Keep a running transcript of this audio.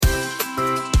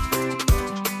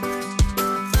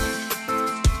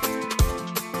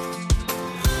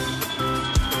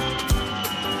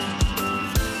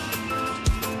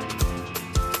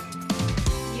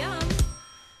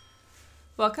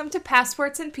Welcome to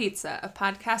Passports and Pizza, a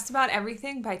podcast about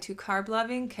everything by two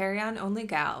carb-loving, carry-on-only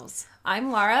gals.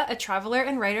 I'm Laura, a traveler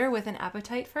and writer with an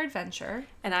appetite for adventure.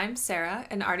 And I'm Sarah,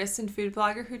 an artist and food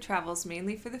blogger who travels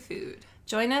mainly for the food.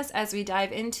 Join us as we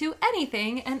dive into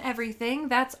anything and everything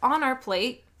that's on our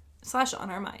plate /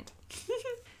 on our mind.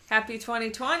 Happy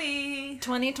 2020!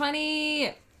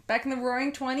 2020! Back in the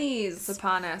roaring 20s. It's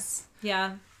upon us.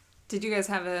 Yeah. Did you guys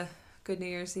have a good New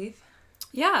Year's Eve?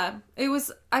 Yeah, it was,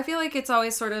 I feel like it's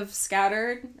always sort of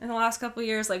scattered in the last couple of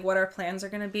years, like what our plans are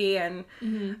going to be, and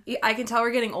I can tell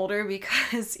we're getting older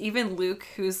because even Luke,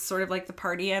 who's sort of like the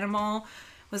party animal,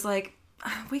 was like,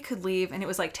 we could leave, and it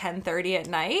was like 10:30 at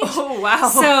night. Oh, wow.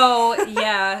 So,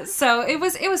 yeah, so it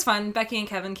was fun. Becky and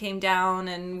Kevin came down,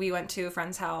 and we went to a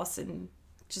friend's house and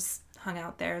just hung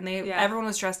out there, and everyone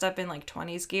was dressed up in like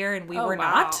 20s gear, and we were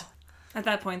not. At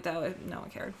that point, though, no one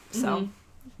cared, so...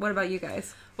 What about you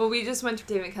guys? Well, we just went to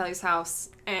David Kelly's house,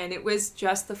 and it was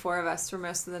just the four of us for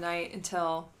most of the night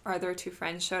until our other two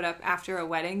friends showed up after a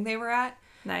wedding they were at.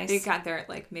 Nice. They got there at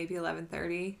like maybe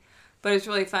 11:30, but it was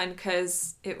really fun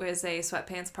because it was a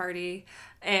sweatpants party,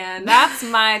 and that's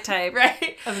my type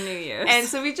right? of New Year's. And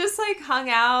so we just like hung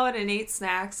out and ate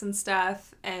snacks and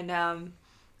stuff, and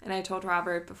I told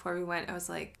Robert before we went, I was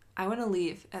like, I want to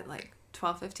leave at like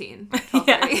 12:15,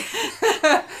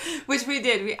 12:30, which we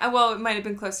did. It might have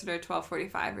been closer to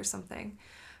 12:45 or something.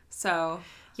 So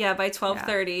yeah, by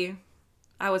 12:30,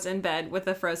 I was in bed with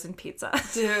a frozen pizza.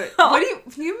 Dude, what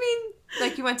do you mean?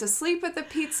 Like you went to sleep with the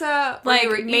pizza?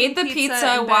 Like made the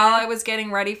pizza while I was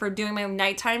getting ready for doing my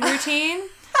nighttime routine.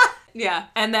 Yeah.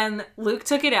 And then Luke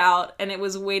took it out, and it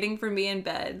was waiting for me in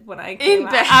bed when I came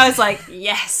out. I was like,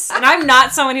 yes. And I'm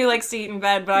not someone who likes to eat in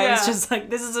bed, but I was just like,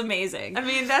 this is amazing. I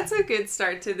mean, that's a good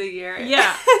start to the year.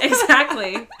 Yeah,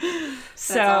 exactly.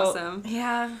 That's awesome.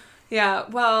 Yeah. Yeah,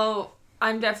 well,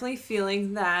 I'm definitely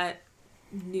feeling that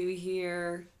New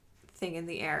Year thing in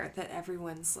the air that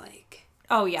everyone's like,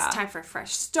 oh, yeah. It's time for a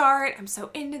fresh start. I'm so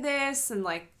into this. And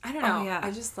like, I don't know. Oh, yeah.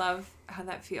 I just love how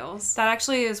that feels. That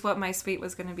actually is what my suite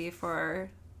was going to be for.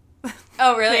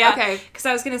 Oh, really? Yeah. Okay. Because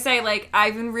I was going to say, like,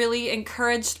 I've been really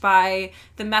encouraged by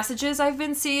the messages I've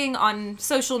been seeing on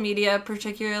social media,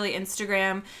 particularly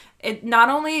Instagram. It not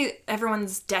only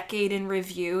everyone's decade in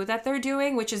review that they're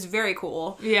doing, which is very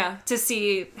cool. Yeah. To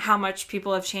see how much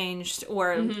people have changed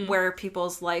or where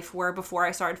people's life were before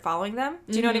I started following them.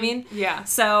 Do you know what I mean? Yeah.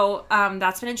 So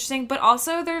that's been interesting. But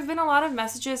also there have been a lot of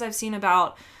messages I've seen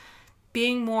about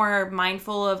being more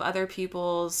mindful of other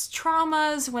people's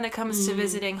traumas when it comes to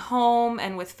visiting home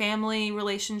and with family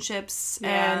relationships.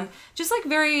 Yeah. And just like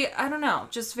very, I don't know,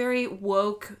 just very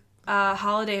woke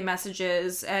holiday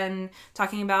messages and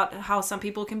talking about how some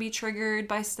people can be triggered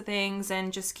by things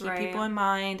and just keep people in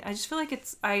mind. I just feel like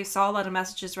I saw a lot of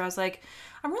messages where I was like,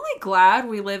 I'm really glad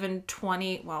we live in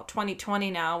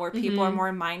 2020 now where people are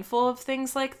more mindful of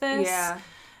things like this. Yeah,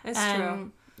 it's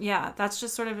true. Yeah, that's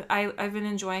just sort of, I've been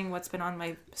enjoying what's been on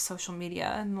my social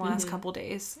media in the last couple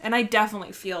days. And I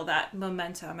definitely feel that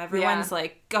momentum. Everyone's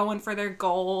like going for their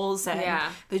goals and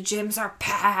the gyms are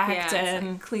packed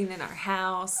and like cleaning our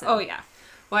house. Oh, yeah.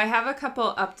 Well, I have a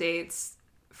couple updates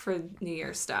for New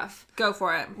Year stuff. Go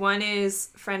for it. One is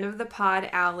friend of the pod,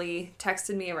 Allie,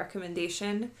 texted me a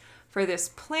recommendation for this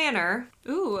planner.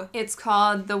 Ooh. It's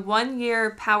called the 1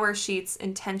 Year Power Sheets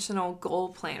Intentional Goal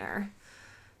Planner.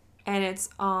 And it's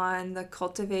on the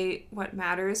Cultivate What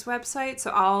Matters website.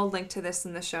 So I'll link to this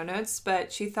in the show notes.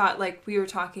 But she thought, like, we were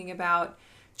talking about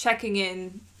checking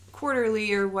in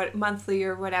quarterly or monthly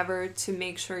or whatever to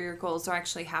make sure your goals are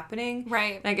actually happening.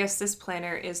 Right. And I guess this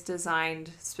planner is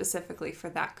designed specifically for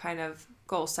that kind of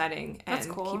goal setting and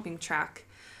keeping track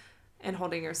and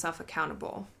holding yourself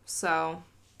accountable. So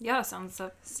yeah, sounds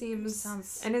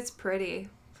and it's pretty.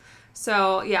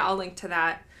 So yeah, I'll link to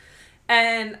that.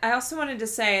 And I also wanted to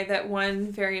say that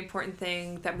one very important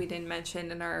thing that we didn't mention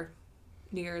in our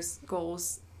New Year's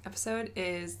goals episode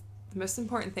is the most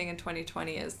important thing in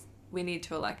 2020 is we need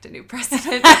to elect a new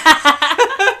president.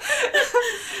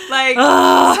 Like,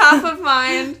 top of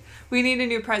mind, we need a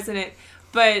new president.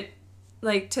 But,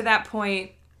 like, to that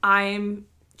point, I'm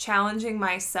challenging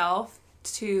myself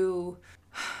to,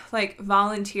 like,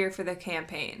 volunteer for the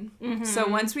campaign. Mm-hmm. So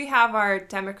once we have our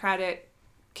Democratic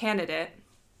candidate,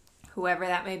 whoever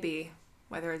that may be,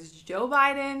 whether it's Joe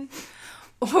Biden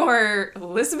or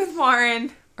Elizabeth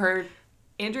Warren or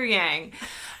Andrew Yang,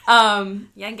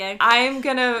 Yang gang. I'm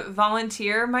going to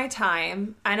volunteer my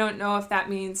time. I don't know if that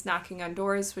means knocking on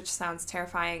doors, which sounds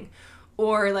terrifying,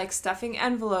 or like stuffing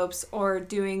envelopes or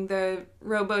doing the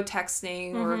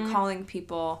robo-texting or calling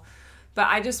people. But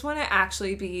I just want to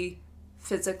actually be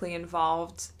physically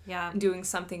involved, doing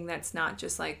something that's not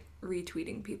just like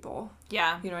retweeting people.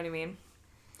 Yeah. You know what I mean?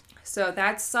 So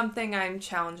that's something I'm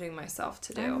challenging myself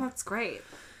to do. Oh, that's great.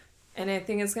 And I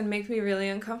think it's going to make me really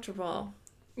uncomfortable.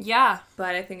 Yeah.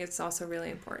 But I think it's also really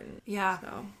important. Yeah.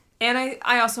 So. And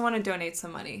I also want to donate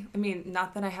some money. I mean,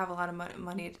 not that I have a lot of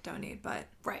money to donate, but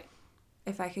right.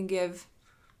 If I can give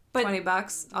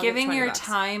 $20, I'll giving give $20. your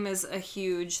time is a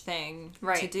huge thing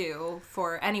to do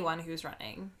for anyone who's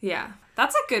running. Yeah.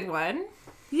 That's a good one.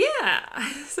 Yeah.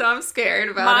 So I'm scared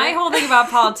about My it. whole thing about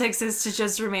politics is to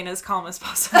just remain as calm as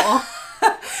possible.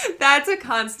 That's a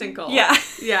constant goal. Yeah.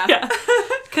 Yeah.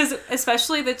 Because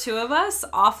especially the two of us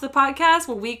off the podcast,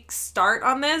 when we start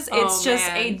on this, it's just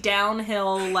a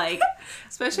downhill, like,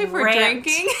 especially if we're rant.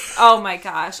 drinking. Oh my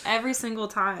gosh. Every single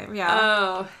time. Yeah.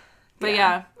 Oh. But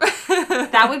yeah.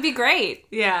 That would be great.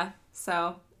 Yeah.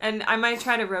 So, and I might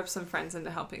try to rope some friends into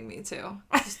helping me too.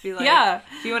 Just be like, yeah.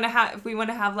 If we want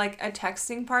to have like a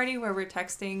texting party where we're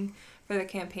texting for the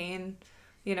campaign,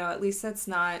 you know, at least that's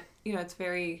not, you know, it's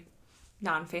very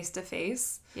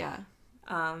non-face-to-face. Yeah.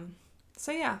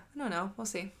 So yeah, I don't know. We'll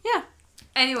see. Yeah.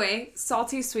 Anyway,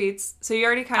 salty sweets. So you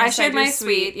already kind of said shared my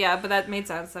sweet. Yeah, but that made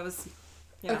sense. That was,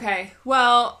 yeah. Okay.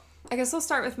 Well, I guess I'll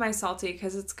start with my salty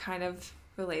because it's kind of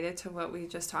related to what we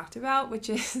just talked about, which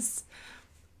is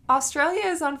Australia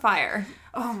is on fire.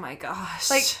 Oh my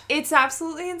gosh. Like, it's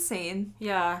absolutely insane.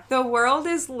 Yeah. The world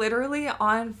is literally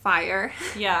on fire.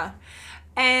 Yeah.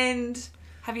 And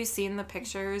have you seen the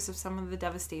pictures of some of the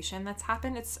devastation that's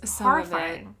happened? It's some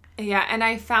horrifying. Yeah, and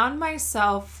I found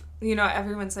myself, you know,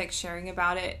 everyone's like sharing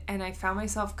about it, and I found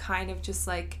myself kind of just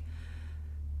like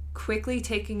quickly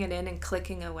taking it in and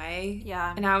clicking away.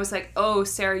 Yeah. And I was like, oh,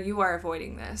 Sarah, you are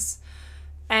avoiding this.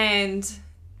 And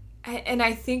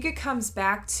I think it comes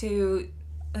back to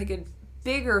like a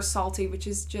bigger salty, which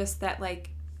is just that like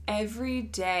every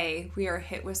day we are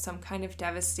hit with some kind of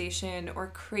devastation or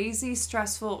crazy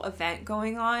stressful event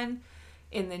going on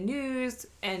in the news,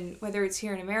 and whether it's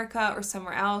here in America or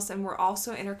somewhere else, and we're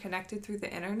also interconnected through the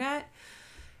internet,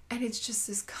 and it's just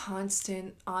this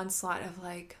constant onslaught of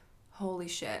like, holy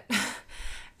shit.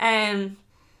 And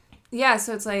yeah,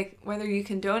 so it's like whether you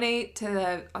can donate to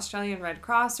the Australian Red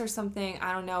Cross or something,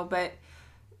 I don't know, but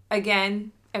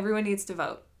again, everyone needs to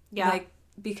vote. Yeah. Like,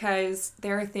 because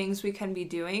there are things we can be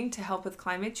doing to help with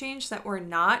climate change that we're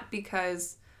not,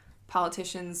 because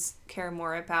politicians care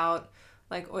more about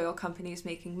like oil companies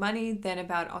making money than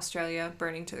about Australia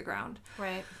burning to the ground.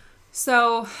 Right.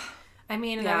 So, I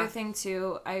mean, another thing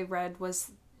too I read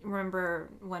was, remember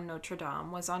when Notre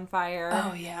Dame was on fire?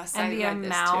 Oh yes, and the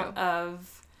amount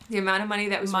of money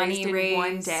that was raised in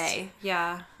one day.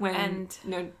 Yeah. When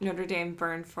Notre Dame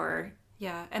burned for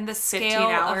and the scale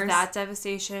of that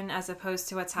devastation as opposed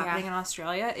to what's happening in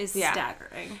Australia is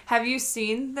staggering. Have you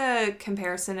seen the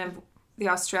comparison of the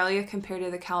Australia compared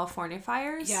to the California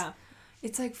fires? Yeah.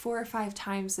 It's like 4 or 5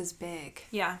 times as big.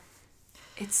 Yeah.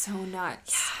 It's so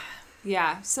nuts.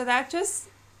 Yeah. So that just,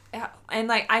 and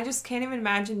like, I just can't even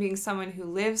imagine being someone who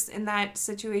lives in that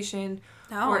situation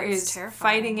or is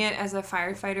terrifying. Fighting it as a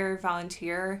firefighter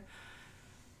volunteer.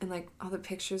 And like all the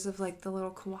pictures of like the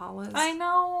little koalas. I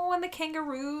know, and the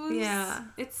kangaroos. Yeah.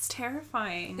 It's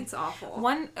terrifying. It's awful.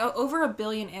 Over 1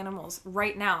 billion animals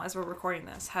right now, as we're recording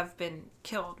this, have been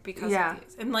killed because of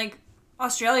these. And like,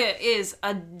 Australia is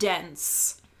a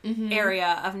dense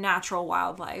area of natural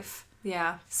wildlife.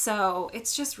 Yeah. So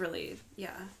it's just really,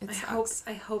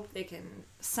 I hope they can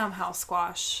somehow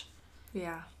squash.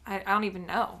 Yeah. I don't even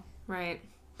know. Right.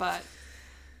 But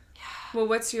well,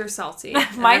 what's your salty?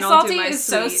 My salty is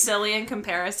so silly in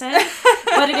comparison,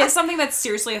 but it is something that's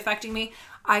seriously affecting me.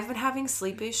 I've been having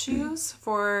sleep issues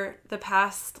for the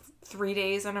past 3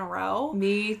 days in a row.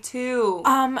 Me too.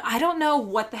 I don't know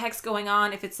what the heck's going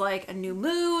on, if it's like a new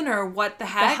moon or what the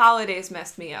heck. The holidays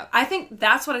messed me up. I think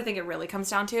that's what I think it really comes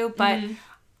down to, but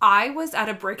I was at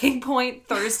a breaking point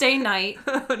Thursday night,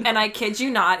 and I kid you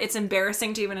not, it's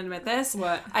embarrassing to even admit this.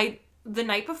 What? The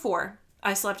night before,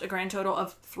 I slept a grand total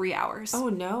of 3 hours. Oh,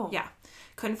 no. Yeah.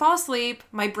 Couldn't fall asleep.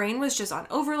 My brain was just on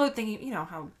overload, thinking, you know,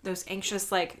 how those anxious,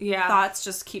 thoughts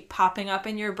just keep popping up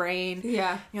in your brain.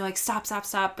 Yeah. You're like, stop,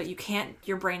 but you can't.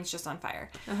 Your brain's just on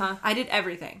fire. Uh-huh. I did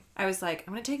everything. I was like,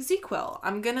 I'm going to take ZzzQuil.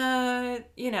 I'm going to,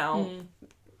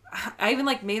 I even,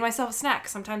 made myself a snack.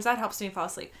 Sometimes that helps me fall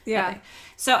asleep. Yeah. Nothing.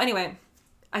 So, anyway,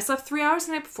 I slept 3 hours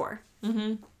the night before.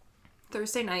 Mm-hmm.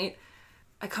 Thursday night.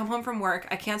 I come home from work.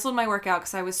 I canceled my workout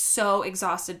because I was so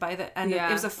exhausted by the end.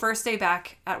 It was the first day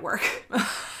back at work.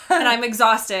 and I'm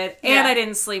exhausted, and I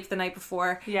didn't sleep the night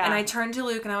before. Yeah. And I turned to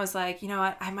Luke and I was like, you know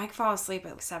what? I might fall asleep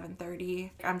at like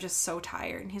 7:30. I'm just so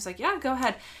tired. And he's like, yeah, go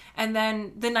ahead. And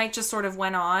then the night just sort of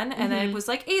went on, and then it was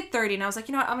like 8:30, and I was like,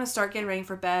 you know what? I'm going to start getting ready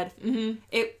for bed.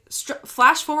 It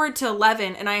flashed forward to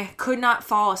 11, and I could not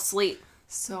fall asleep.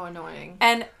 So annoying.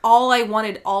 And all I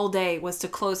wanted all day was to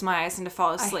close my eyes and to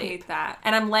fall asleep. I hate that.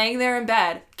 And I'm laying there in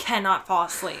bed, cannot fall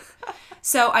asleep.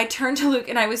 So I turned to Luke,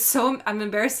 and I'm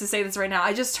embarrassed to say this right now.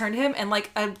 I just turned to him, and like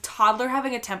a toddler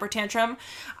having a temper tantrum,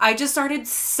 I just started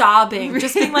sobbing,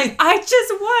 just being like, I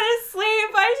just want to sleep.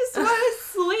 I just want to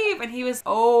sleep. And he was,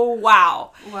 oh,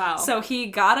 wow. Wow. So he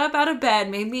got up out of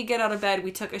bed, made me get out of bed.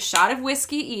 We took a shot of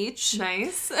whiskey each.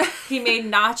 Nice. He made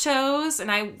nachos,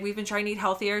 and we've been trying to eat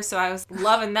healthier, so I was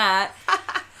loving that.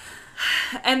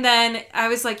 And then I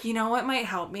was like, you know what might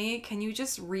help me? Can you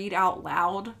just read out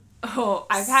loud? Oh,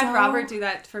 I've had Robert do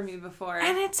that for me before.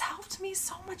 And it's helped me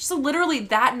so much. So literally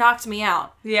that knocked me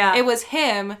out. Yeah. It was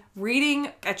him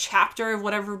reading a chapter of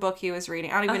whatever book he was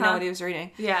reading. I don't even know what he was reading.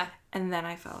 Yeah. And then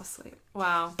I fell asleep.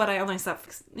 Wow. But I only slept,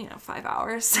 5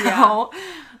 hours. So,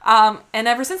 yeah. And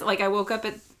ever since, like, I woke up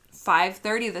at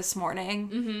 5:30 this morning.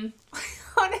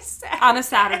 Mm-hmm. On a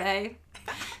Saturday.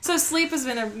 So sleep has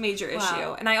been a major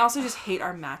issue. And I also just hate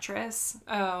our mattress.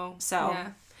 Oh. So. Yeah.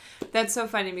 That's so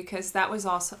funny because that was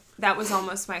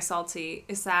almost my salty,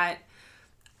 is that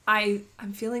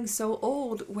I'm feeling so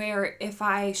old where if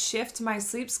I shift my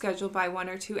sleep schedule by 1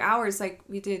 or 2 hours, like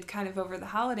we did kind of over the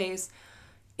holidays,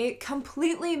 it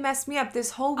completely messed me up this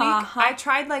whole week. I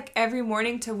tried like every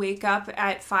morning to wake up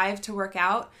at 5 to work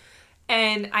out,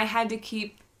 and I had to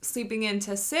keep sleeping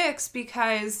into 6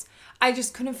 because I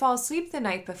just couldn't fall asleep the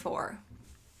night before.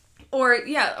 Or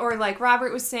like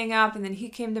Robert was staying up, and then he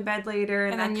came to bed later,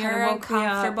 and then that you're kind of woke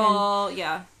uncomfortable. me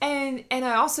up. And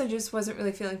I also just wasn't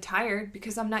really feeling tired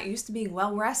because I'm not used to being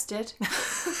well rested.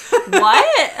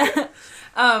 What?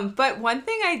 But one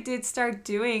thing I did start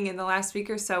doing in the last week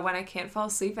or so when I can't fall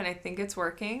asleep, and I think it's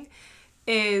working,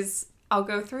 is I'll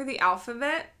go through the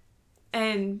alphabet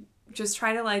and just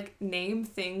try to like name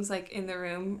things like in the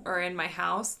room or in my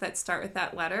house that start with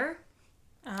that letter.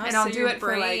 And I'll do it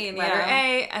for like letter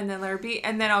A and then letter B,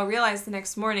 and then I'll realize the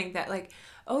next morning that like,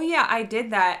 oh yeah, I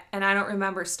did that and I don't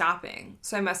remember stopping.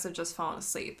 So I must have just fallen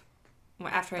asleep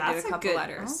after I did a couple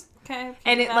letters. Okay.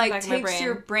 And it like takes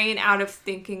your brain out of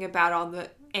thinking about all the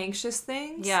anxious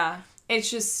things. Yeah. It's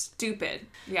just stupid.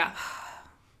 Yeah.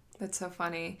 That's so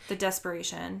funny. The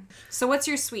desperation. So what's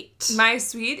your sweet? My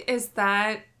sweet is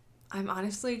that I'm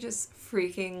honestly just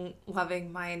freaking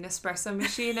loving my Nespresso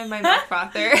machine and my milk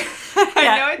frother.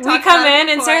 I know we come in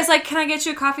and Sarah's like, can I get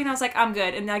you a coffee? And I was like, I'm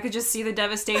good. And I could just see the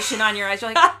devastation on your eyes.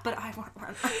 You're like, but I want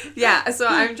one. Yeah, so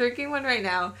I'm drinking one right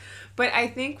now. But I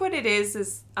think what it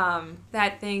is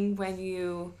that thing when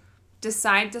you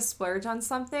decide to splurge on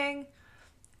something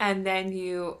and then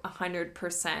you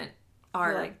 100%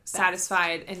 are like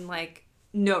satisfied and like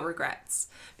no regrets.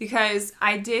 Because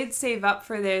I did save up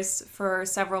for this for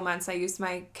several months. I used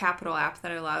my Capital app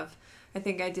that I love. I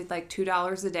think I did like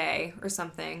 $2 a day or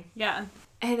something. Yeah.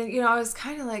 And, you know, I was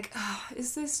kind of like, oh,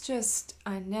 is this just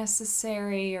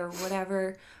unnecessary or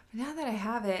whatever? But now that I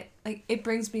have it, like, it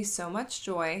brings me so much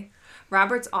joy.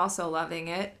 Robert's also loving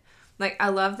it. Like, I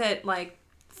love that, like,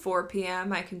 4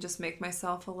 p.m. I can just make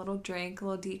myself a little drink, a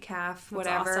little decaf,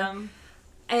 whatever. That's awesome.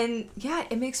 And, yeah,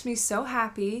 it makes me so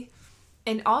happy.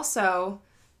 And also,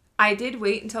 I did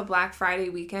wait until Black Friday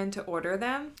weekend to order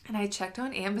them, and I checked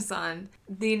on Amazon.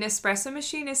 The Nespresso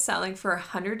machine is selling for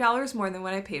 $100 more than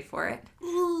what I paid for it.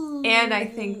 Ooh. And I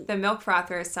think the milk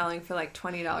frother is selling for like $20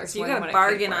 more than what I paid for it. You got a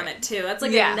bargain on it too. That's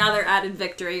like another added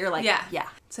victory. You're like, yeah.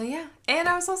 So yeah. And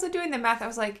I was also doing the math. I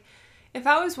was like, if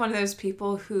I was one of those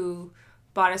people who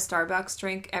bought a Starbucks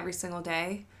drink every single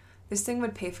day, this thing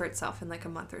would pay for itself in like a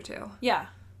month or two. Yeah.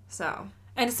 So...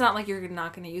 And it's not like you're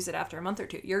not going to use it after a month or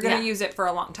two. You're going to use it for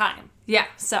a long time. Yeah.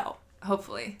 So,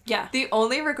 hopefully. Yeah. The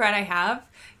only regret I have,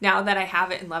 now that I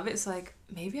have it and love it, is like,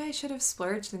 maybe I should have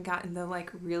splurged and gotten the,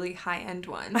 like, really high-end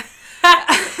one.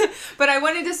 But I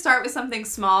wanted to start with something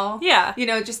small. Yeah. You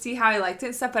know, just see how I liked it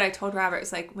and stuff. But I told Robert,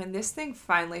 it's like, when this thing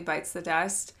finally bites the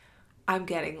dust, I'm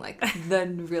getting, like, the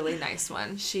really nice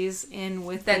one. She's in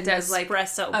with that does, like,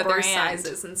 espresso other brand.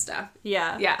 sizes and stuff.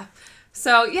 Yeah. Yeah.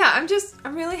 So, yeah,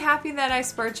 I'm really happy that I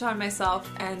splurged on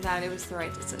myself and that it was the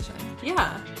right decision.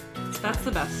 Yeah. That's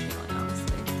the best feeling,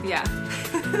 honestly. Yeah.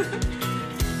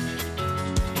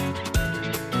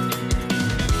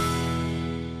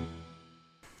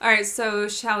 All right, so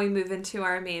shall we move into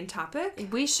our main topic?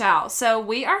 We shall. So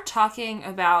we are talking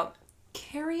about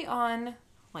carry-on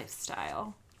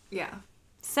lifestyle. Yeah.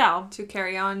 So. To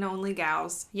carry on only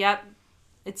gals. Yep.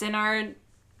 It's in our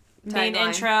main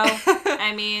intro.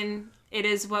 I mean, it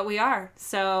is what we are.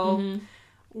 So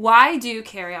why do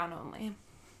carry-on only?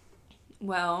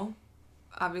 Well,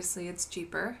 obviously it's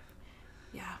cheaper.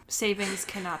 Yeah. Savings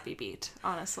cannot be beat,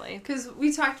 honestly. Because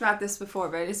we talked about this before,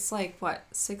 but it's like, what,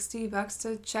 $60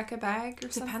 to check a bag or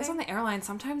something? Depends on the airline.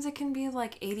 Sometimes it can be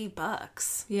like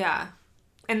 $80. Yeah.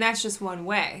 And that's just one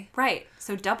way. Right.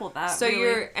 So double that. So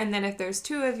really. and then if there's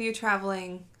two of you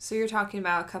traveling, so you're talking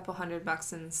about a couple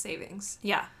 $100 in savings.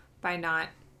 Yeah. By not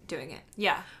doing it.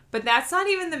 Yeah. But that's not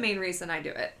even the main reason I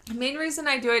do it. The main reason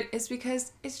I do it is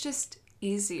because it's just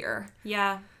easier.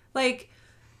 Yeah. Like,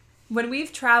 when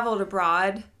we've traveled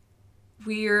abroad,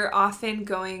 we're often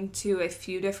going to a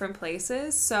few different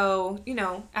places. So, you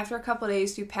know, after a couple of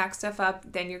days, you pack stuff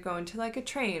up, then you're going to like a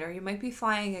train, or you might be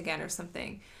flying again or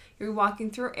something. You're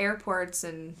walking through airports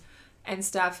and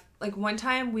stuff. Like, one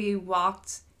time we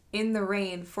walked in the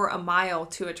rain for a mile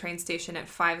to a train station at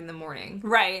 5 a.m.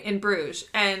 Right. In Bruges.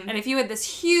 And if you had this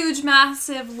huge,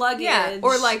 massive luggage. Yeah,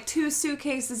 or like 2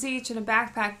 suitcases each and a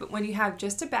backpack. But when you have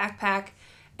just a backpack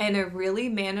and a really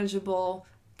manageable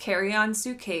carry-on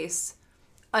suitcase,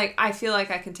 like, I feel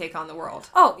like I can take on the world.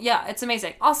 Oh, yeah, it's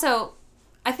amazing. Also,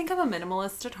 I think I'm a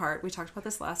minimalist at heart. We talked about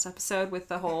this last episode with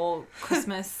the whole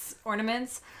Christmas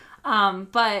ornaments.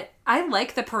 But I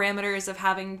like the parameters of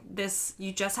having this,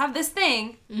 you just have this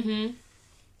thing,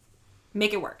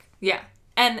 make it work. Yeah.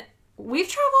 And we've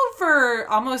traveled for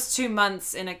almost 2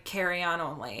 months in a carry-on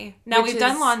only. Now, we've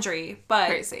done laundry, but...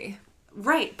 Crazy.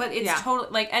 Right, but it's totally,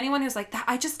 like, anyone who's like,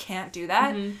 I just can't do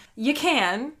that, you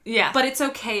can. Yeah. But it's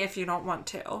okay if you don't want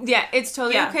to. Yeah, it's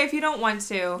totally okay if you don't want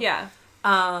to. Yeah.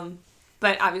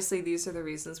 But obviously these are the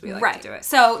reasons we like to do it.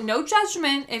 So, no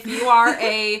judgment if you are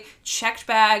a checked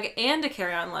bag and a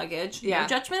carry-on luggage. Yeah. No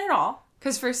judgment at all.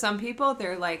 Because for some people,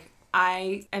 they're like,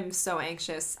 I am so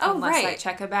anxious unless I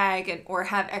check a bag or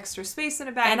have extra space in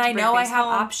a bag. And I know I have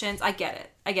options. I get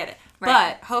it.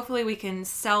 Right. But hopefully we can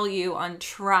sell you on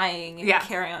trying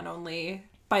carry-on only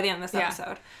by the end of this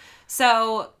episode.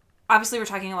 So, obviously we're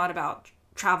talking a lot about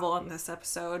travel in this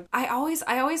episode. I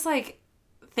always like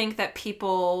think that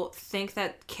people think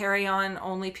that carry-on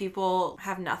only people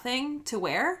have nothing to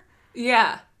wear.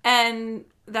 Yeah. And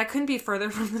that couldn't be further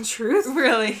from the truth.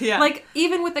 Really, yeah. Like,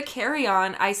 even with the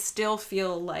carry-on, I still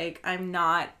feel like I'm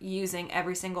not using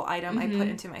every single item I put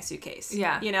into my suitcase.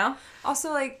 Yeah. You know?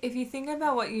 Also, like, if you think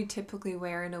about what you typically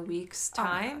wear in a week's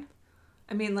time,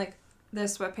 I mean, like, the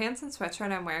sweatpants and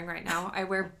sweatshirt I'm wearing right now, I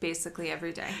wear basically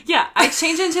every day. Yeah, I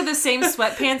change into the same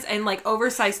sweatpants and, like,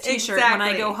 oversized t-shirt when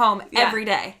I go home every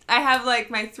day. I have,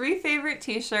 like, my 3 favorite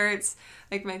t-shirts,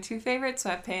 like, my 2 favorite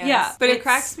sweatpants. Yeah. But it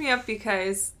cracks me up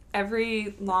because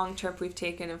every long trip we've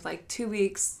taken of, like, 2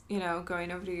 weeks, you know,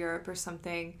 going over to Europe or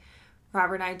something,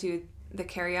 Robert and I do the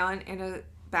carry-on in a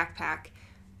backpack,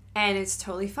 and it's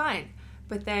totally fine.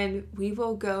 But then we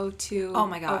will go to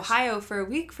Ohio for a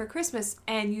week for Christmas,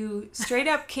 and you straight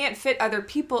up can't fit other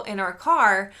people in our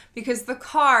car because the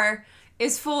car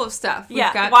is full of stuff. We've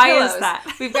got pillows. Is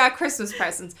that? We've got Christmas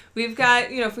presents. We've got,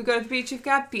 you know, if we go to the beach, you've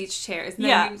got beach chairs. And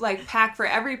then you, like, pack for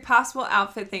every possible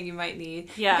outfit thing you might need.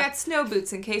 Yeah. You've got snow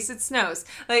boots in case it snows.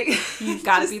 Like, you've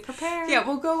got to be prepared. Yeah,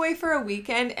 we'll go away for a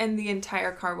weekend, and the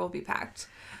entire car will be packed.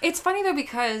 It's funny, though,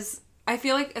 because I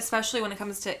feel like, especially when it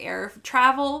comes to air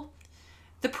travel,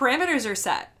 the parameters are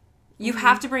set. You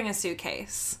have to bring a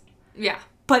suitcase. Yeah.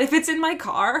 But if it's in my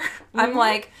car, I'm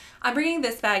like, I'm bringing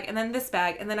this bag, and then this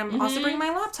bag, and then I'm also bringing my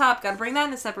laptop. Got to bring that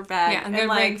in a separate bag. Yeah, I'm going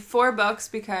to bring 4 books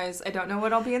because I don't know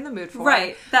what I'll be in the mood for.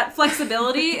 Right. That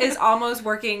flexibility is almost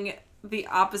working the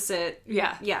opposite.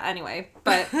 Yeah. Yeah, anyway.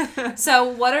 But, so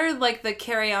what are, like, the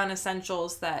carry-on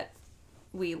essentials that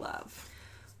we love?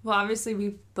 Well, obviously,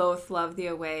 we both love the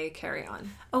Away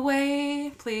carry-on.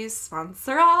 Away, please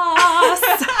sponsor us.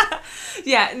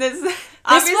 Yeah,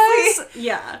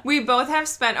 obviously, we both have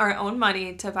spent our own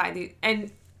money to buy these.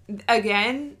 And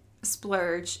again,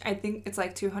 splurge. I think it's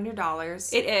like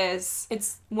 $200. It is.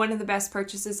 It's one of the best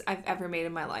purchases I've ever made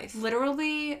in my life.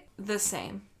 Literally the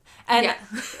same. And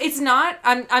it's not,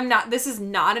 I'm not, this is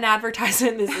not an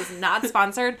advertisement. This is not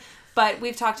sponsored. But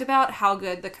we've talked about how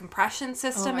good the compression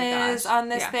system is on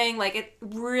this thing. Like, it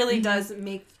really does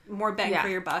make more bang for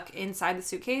your buck inside the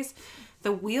suitcase.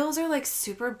 The wheels are, like,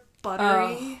 super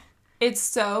buttery. Oh. It's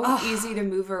so easy to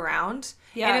move around.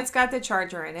 Yeah. And it's got the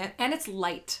charger in it. And it's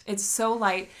light. It's so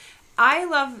light. I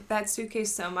love that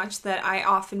suitcase so much that I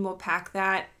often will pack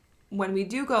that when we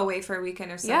do go away for a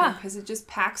weekend or something, because it just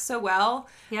packs so well.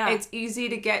 Yeah. It's easy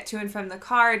to get to and from the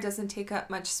car. It doesn't take up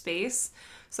much space.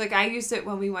 So, like, I used it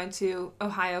when we went to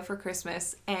Ohio for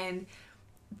Christmas, and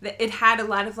it had a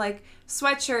lot of, like,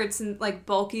 sweatshirts and, like,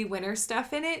 bulky winter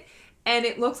stuff in it. and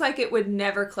it looked like it would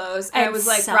never close. And I was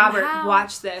like, Robert,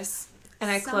 watch this. And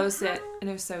I closed it, and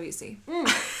it was so easy.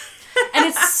 And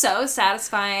it's so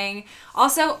satisfying.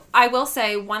 Also, I will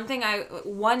say one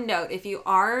note, if you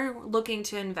are looking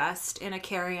to invest in a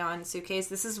carry-on suitcase,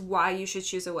 this is why you should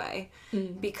choose Away.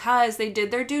 Because they did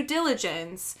their due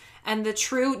diligence, and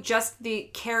just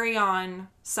the carry-on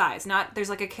size. There's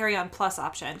like a carry-on plus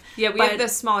option. Yeah, we have the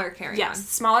smaller carry-on. Yes,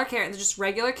 smaller carry-on, just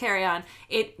regular carry-on.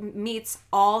 It meets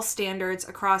all standards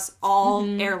across all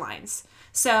airlines.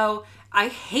 So I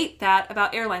hate that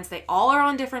about airlines. They all are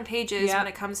on different pages when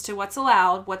it comes to what's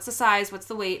allowed, what's the size, what's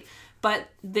the weight. But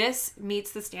this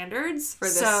meets the standards. For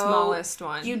the smallest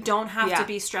one. You don't have to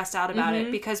be stressed out about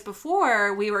it. Because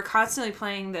before, we were constantly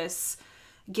playing this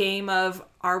game of,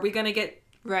 are we going to get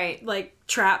like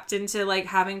trapped into like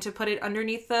having to put it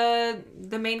underneath the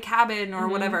main cabin or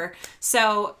whatever.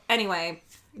 So anyway...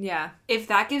 Yeah. If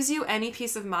that gives you any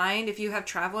peace of mind, if you have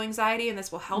travel anxiety and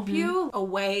this will help you,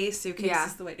 Away suitcase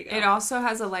is the way to go. It also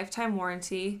has a lifetime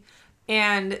warranty,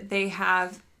 and they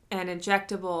have an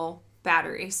ejectable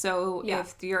battery. So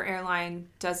if your airline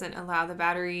doesn't allow the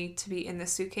battery to be in the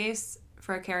suitcase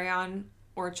for a carry-on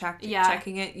or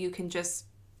checking it, you can just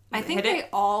I think they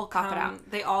all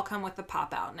come with the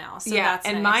pop out now. So that's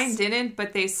and nice. Mine didn't,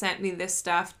 but they sent me this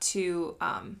stuff to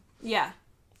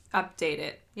update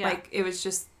it. Yeah. Like, it was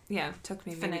just, it took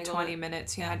me maybe 20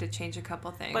 minutes. You had to change a couple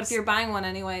things. But if you're buying one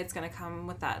anyway, it's going to come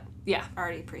with that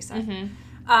already preset.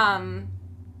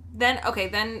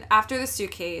 Then after the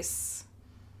suitcase,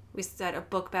 we said a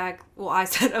book bag. Well, I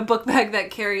said a book bag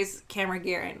that carries camera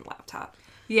gear and laptop.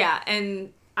 Yeah,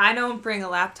 and I don't bring a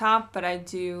laptop, but I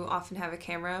do often have a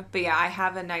camera. But yeah, I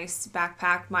have a nice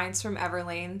backpack. Mine's from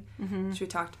Everlane, which we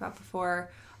talked about before.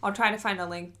 I'll try to find a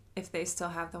link if they still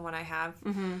have the one I have.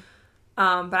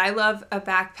 But I love a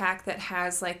backpack that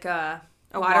has like a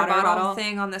water bottle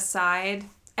thing on the side.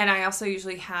 And I also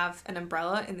usually have an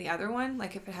umbrella in the other one,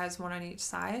 like if it has one on each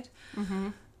side.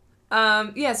 So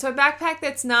a backpack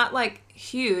that's not like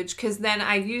huge, because then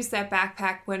I use that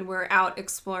backpack when we're out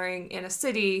exploring in a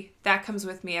city. That comes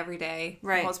with me every day.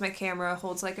 Right. It holds my camera,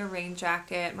 holds like a rain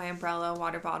jacket, my umbrella,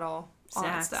 water bottle, all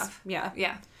that stuff.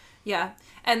 Yeah.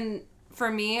 And for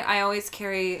me, I always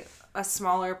carry a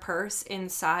smaller purse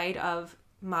inside of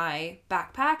my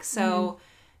backpack. So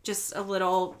just a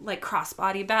little like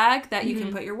crossbody bag that you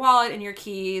can put your wallet and your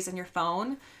keys and your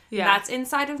phone. Yeah. That's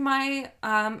inside of my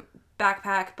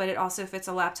backpack, but it also fits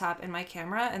a laptop and my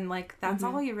camera. And like, that's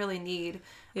all you really need.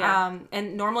 Yeah.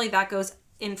 And normally that goes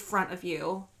in front of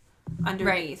you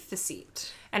underneath the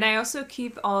seat. And I also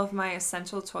keep all of my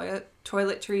essential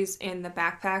toiletries in the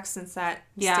backpack, since that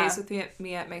stays with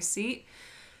me at my seat.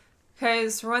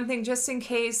 Because, for one thing, just in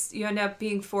case you end up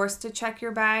being forced to check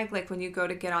your bag, like when you go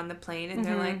to get on the plane and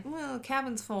they're like, well,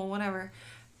 cabin's full, whatever,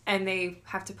 and they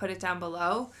have to put it down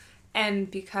below.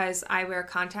 And because I wear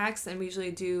contacts and we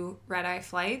usually do red-eye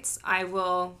flights, I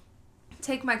will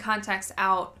take my contacts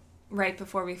out right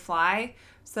before we fly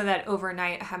so that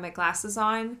overnight I have my glasses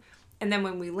on. And then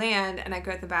when we land and I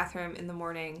go to the bathroom in the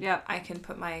morning, I can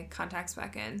put my contacts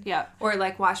back in. Or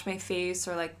like wash my face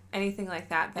or like anything like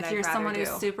that if you're someone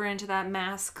who's super into that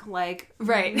mask, like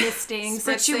misting Spritzing.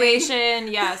 Situation,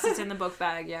 yes, it's in the book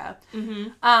bag,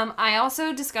 I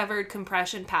also discovered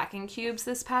compression packing cubes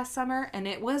this past summer, and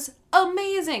it was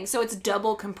amazing. So it's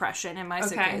double compression in my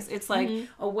suitcase. It's like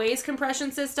a waist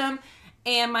compression system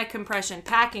and my compression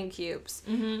packing cubes.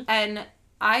 And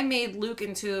I made Luke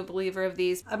into a believer of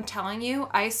these. I'm telling you,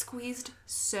 I squeezed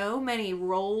so many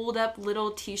rolled up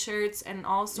little t-shirts and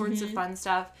all sorts of fun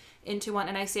stuff into one.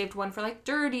 And I saved one for like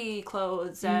dirty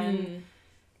clothes. And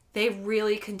they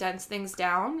really condense things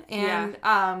down. And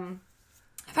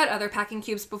I've had other packing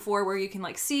cubes before where you can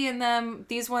like see in them.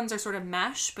 These ones are sort of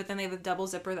mesh, but then they have a double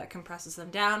zipper that compresses them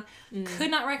down.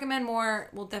 Could not recommend more.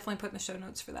 We'll definitely put in the show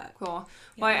notes for that. Cool.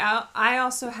 Yeah. Well, I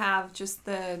also have just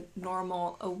the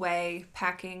normal Away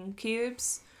packing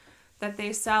cubes that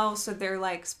they sell. So they're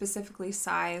like specifically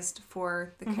sized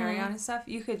for the carry-on and stuff.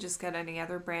 You could just get any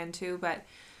other brand too, but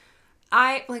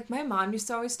my mom used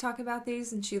to always talk about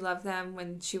these, and she loved them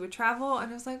when she would travel, and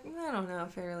I was like, I don't know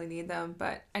if I really need them,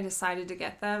 but I decided to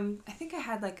get them. I think I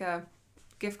had like a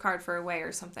gift card for Away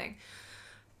or something,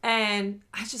 and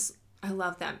I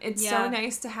love them. It's so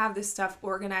nice to have this stuff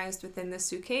organized within the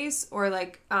suitcase, or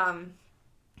like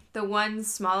the one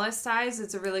smallest size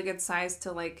is a really good size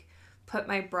to like put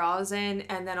my bras in,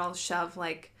 and then I'll shove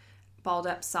like balled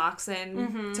up socks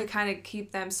in to kind of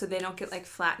keep them so they don't get like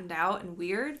flattened out and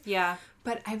weird. Yeah.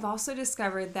 But I've also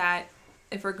discovered that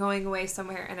if we're going away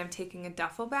somewhere and I'm taking a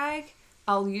duffel bag,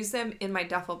 I'll use them in my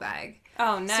duffel bag.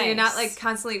 Oh, nice. So you're not like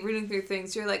constantly rooting through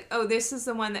things. You're like, oh, this is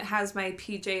the one that has my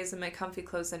PJs and my comfy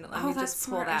clothes in it. Let me just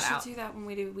pull that out. I should do that when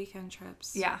we do weekend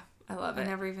trips. Yeah, I love it. I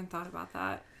never even thought about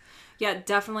that. Yeah,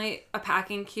 definitely a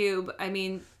packing cube. I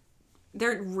mean,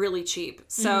 they're really cheap.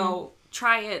 So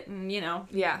try it and,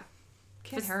 Yeah.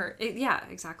 Can't hurt. Yeah,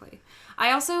 exactly.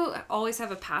 I also always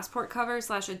have a passport cover /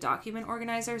 a document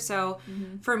organizer. So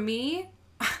for me,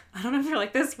 I don't know if you're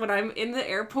like this, when I'm in the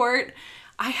airport,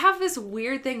 I have this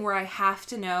weird thing where I have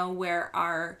to know where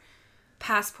our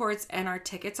passports and our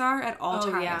tickets are at all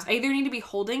times. Yeah. I either need to be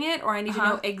holding it or I need to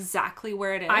know exactly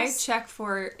where it is. I check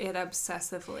for it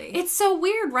obsessively. It's so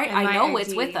weird, right? I know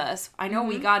it's with us. I know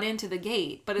we got into the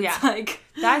gate, but it's like...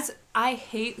 I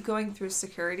hate going through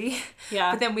security.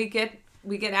 Yeah. But then we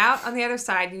get out on the other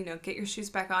side, get your shoes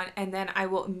back on, and then I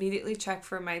will immediately check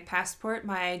for my passport,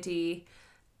 my ID,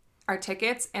 our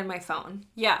tickets, and my phone.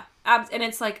 Yeah. And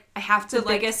it's like, I have to the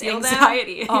biggest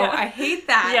anxiety. Oh, yeah. I hate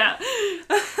that.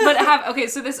 Yeah. But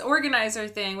so this organizer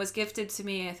thing was gifted to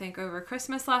me, I think, over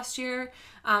Christmas last year.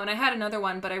 And I had another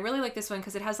one, but I really like this one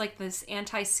because it has like this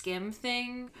anti-skim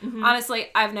thing. Honestly,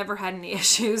 I've never had any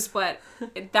issues, but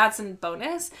that's a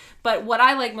bonus. But what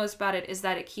I like most about it is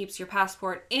that it keeps your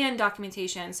passport and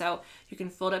documentation. So you can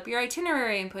fold up your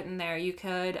itinerary and put in there. You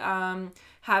could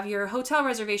have your hotel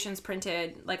reservations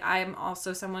printed. Like, I'm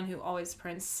also someone who always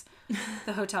prints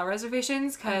the hotel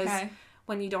reservations because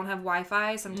when you don't have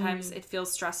Wi-Fi, sometimes it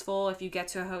feels stressful if you get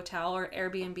to a hotel or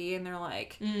Airbnb and they're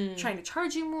like trying to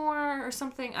charge you more or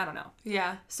something. I don't know.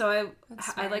 Yeah. So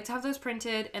I like to have those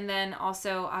printed, and then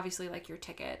also obviously like your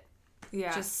ticket.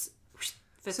 Yeah. Just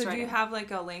fits so right do you in. have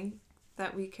like a link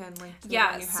that we can link to?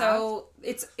 Yeah. So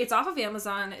it's off of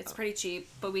Amazon. It's pretty cheap,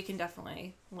 but we can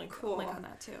definitely link on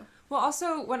that too. Well,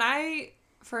 also when I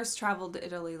first traveled to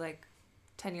Italy like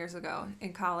 10 years ago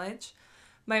in college,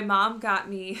 my mom got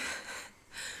me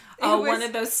one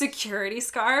of those security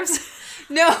scarves.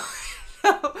 No,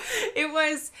 it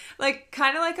was like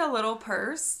kind of like a little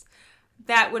purse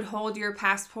that would hold your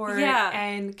passport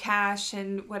and cash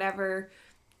and whatever.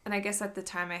 And I guess at the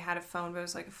time I had a phone, but it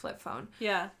was like a flip phone.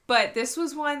 Yeah. But this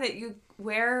was one that you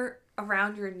wear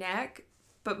around your neck.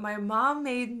 But my mom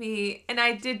made me, and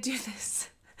I did do this,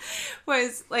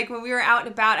 was like when we were out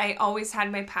and about, I always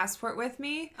had my passport with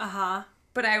me.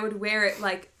 But I would wear it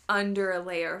like under a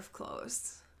layer of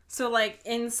clothes. So like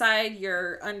inside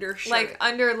your undershirt. Like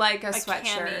under like a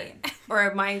sweatshirt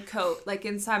or my coat, like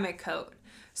inside my coat.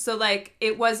 So like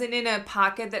it wasn't in a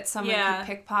pocket that someone could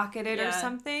pickpocket it or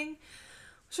something,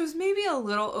 which was maybe a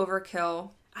little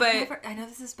overkill. But I know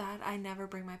this is bad. I never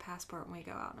bring my passport when we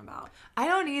go out and about. I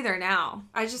don't either now.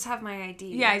 I just have my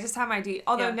ID. Yeah, I just have my ID.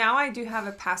 Although now I do have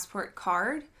a passport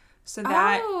card, so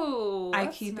that I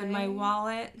keep in my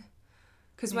wallet.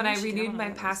 Because when I renewed my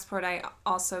passport, I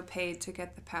also paid to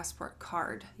get the passport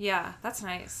card. Yeah, that's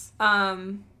nice. I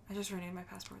just renewed my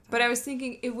passport though. But I was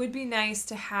thinking it would be nice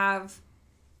to have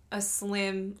a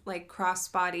slim, like,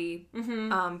 crossbody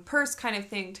purse kind of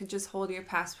thing to just hold your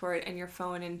passport and your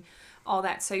phone and all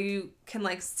that. So you can,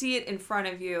 like, see it in front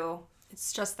of you.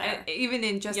 It's just there. Even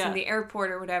in the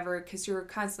airport or whatever, because you're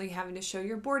constantly having to show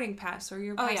your boarding pass or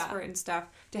your passport and stuff.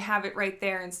 To have it right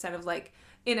there instead of, like,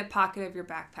 in a pocket of your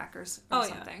backpack or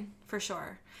something. Yeah, for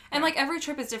sure. And like every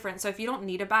trip is different. So if you don't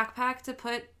need a backpack to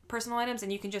put personal items,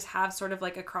 and you can just have sort of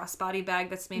like a crossbody bag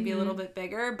that's maybe a little bit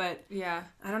bigger, but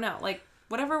I don't know, like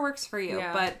whatever works for you.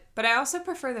 Yeah. But I also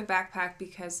prefer the backpack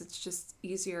because it's just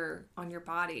easier on your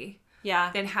body.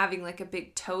 Yeah. Than having like a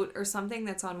big tote or something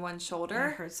that's on one shoulder.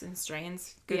 It hurts and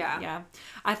strains. Good. Yeah.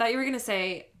 I thought you were going to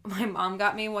say, my mom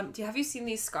got me one. Have you seen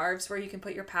these scarves where you can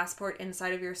put your passport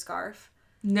inside of your scarf?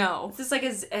 No. It's just like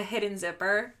a hidden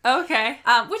zipper. Okay.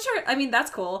 Which are, I mean,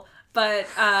 that's cool. But,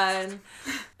 I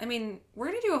mean, we're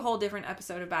going to do a whole different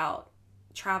episode about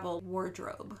travel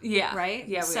wardrobe. Yeah. Right?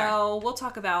 Yeah, we'll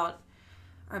talk about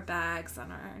our bags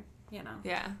and our,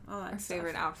 all that our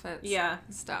favorite outfits. Yeah.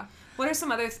 And stuff. What are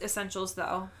some other essentials,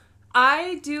 though?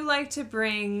 I do like to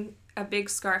bring a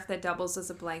big scarf that doubles as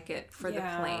a blanket for the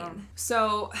plane.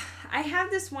 So I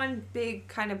have this one big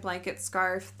kind of blanket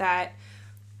scarf that...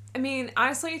 I mean,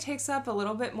 honestly, it takes up a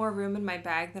little bit more room in my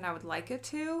bag than I would like it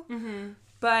to. Mm-hmm.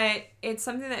 But it's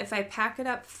something that if I pack it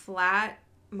up flat,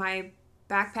 my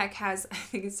backpack has, I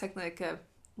think it's technically like a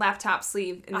laptop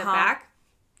sleeve in the back.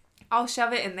 I'll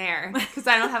shove it in there because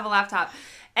I don't have a laptop.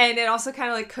 And it also kind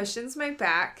of like cushions my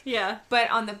back. Yeah. But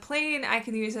on the plane, I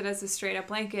can use it as a straight up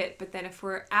blanket. But then if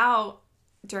we're out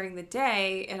during the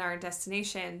day in our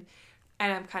destination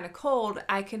and I'm kind of cold,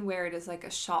 I can wear it as like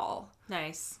a shawl.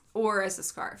 Nice. Or as a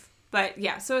scarf. But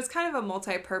yeah, so it's kind of a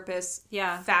multi-purpose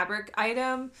fabric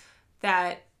item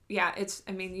that yeah,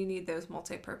 I mean, you need those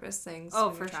multi-purpose things.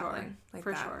 Oh, for sure. Like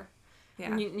for that. sure.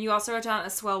 Yeah. And you also wrote down a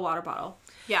S'well water bottle.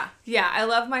 Yeah. Yeah, I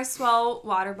love my S'well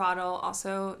water bottle.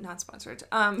 Also, not sponsored.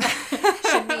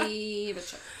 Should be, but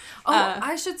sure. Oh,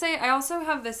 I should say, I also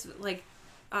have this, like,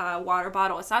 water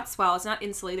bottle. It's not S'well. It's not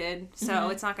insulated, so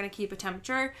it's not going to keep a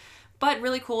temperature. But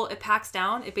really cool. It packs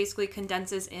down. It basically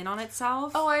condenses in on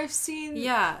itself. Oh, I've seen.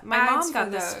 Yeah, my mom got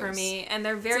this for me, and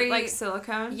they're very like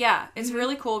silicone. Yeah, it's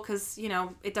really cool because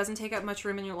it doesn't take up much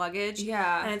room in your luggage.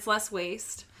 Yeah, and it's less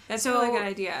waste. That's a really good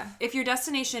idea. If your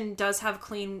destination does have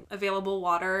clean, available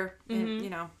water, and,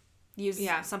 use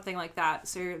something like that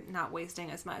so you're not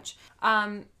wasting as much.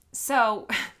 So.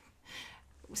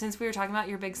 Since we were talking about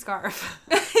your big scarf,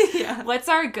 what's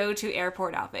our go-to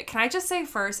airport outfit? Can I just say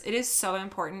first, it is so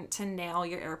important to nail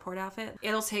your airport outfit.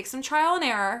 It'll take some trial and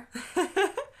error.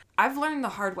 I've learned the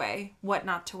hard way what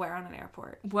not to wear on an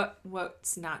airport.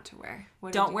 What's not to wear?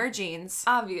 Don't wear jeans.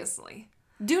 Obviously.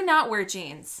 Do not wear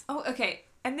jeans. Oh, okay.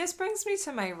 And this brings me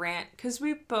to my rant, because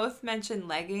we both mentioned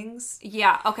leggings.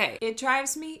 Yeah, okay. It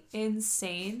drives me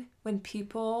insane when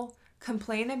people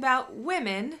complain about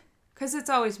women, because it's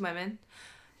always women,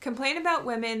 complain about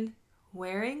women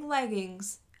wearing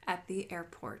leggings at the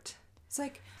airport. It's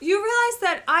like, you realize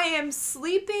that I am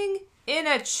sleeping in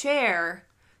a chair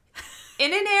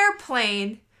in an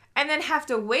airplane and then have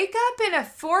to wake up in a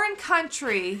foreign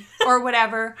country or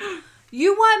whatever.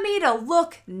 You want me to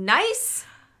look nice?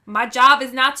 My job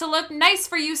is not to look nice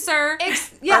for you, sir.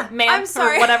 Yeah, or ma'am, I'm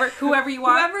sorry. Whoever you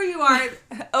are. Whoever you are.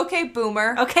 Okay,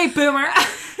 boomer. Okay, boomer.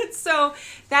 So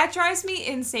that drives me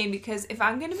insane, because if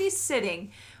I'm going to be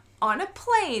sitting on a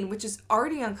plane, which is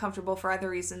already uncomfortable for other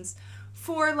reasons,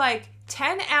 for like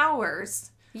 10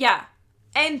 hours. Yeah.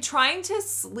 And trying to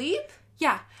sleep?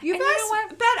 Yeah. You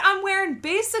guys bet I'm wearing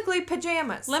basically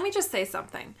pajamas. Let me just say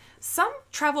something. Some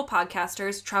travel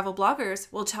podcasters, travel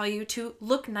bloggers will tell you to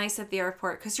look nice at the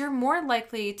airport because you're more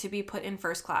likely to be put in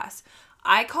first class.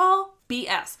 I call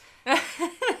BS.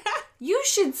 You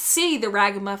should see the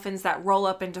ragamuffins that roll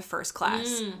up into first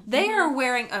class. They are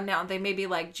wearing, now they may be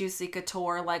like Juicy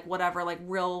Couture, like whatever, like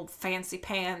real fancy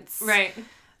pants. Right.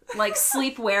 Like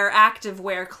sleepwear,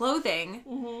 activewear clothing.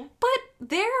 But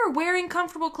they're wearing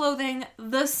comfortable clothing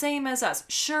the same as us.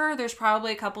 Sure, there's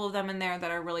probably a couple of them in there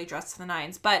that are really dressed to the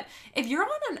nines. But if you're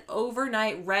on an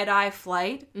overnight red-eye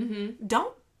flight,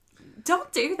 don't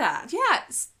do that. Yeah,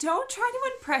 don't try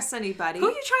to impress anybody. Who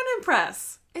are you trying to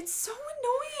impress? It's so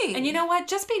annoying. And you know what?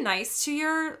 Just be nice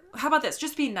to how about this?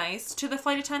 Just be nice to the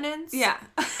flight attendants. Yeah.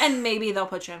 And maybe they'll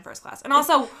put you in first class. And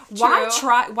also,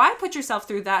 why put yourself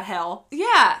through that hell?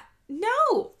 Yeah.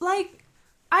 No. Like,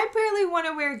 I barely want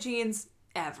to wear jeans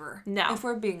ever. No. If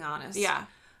we're being honest. Yeah.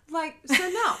 Like, so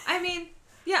no. I mean,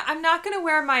 yeah, I'm not going to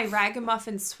wear my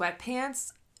ragamuffin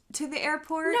sweatpants to the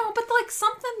airport. No, but like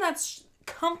something that's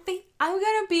comfy. I'm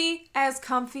going to be as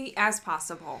comfy as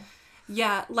possible.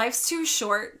 Yeah, life's too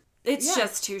short. It's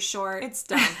just too short. It's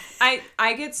dumb.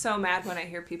 I get so mad when I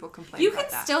hear people complain about that. You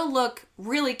can still look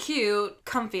really cute,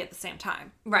 comfy at the same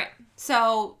time. Right.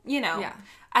 So,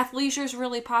 athleisure's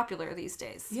really popular these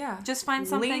days. Yeah. Just find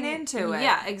something. Lean into it.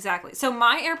 Yeah, exactly. So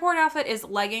my airport outfit is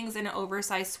leggings and an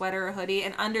oversized sweater or hoodie,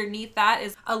 and underneath that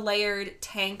is a layered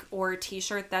tank or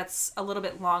t-shirt that's a little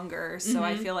bit longer, so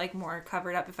I feel like more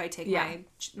covered up if I take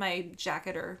my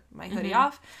jacket or my hoodie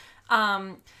off.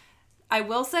 I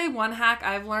will say one hack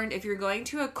I've learned, if you're going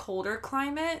to a colder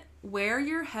climate, wear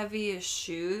your heaviest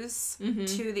shoes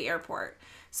to the airport.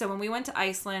 So when we went to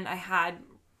Iceland, I had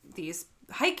these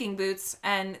hiking boots,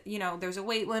 and, there's a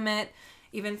weight limit,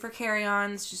 even for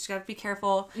carry-ons, just gotta be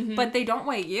careful, but they don't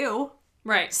weigh you.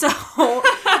 Right. So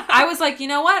I was like, you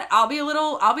know what? I'll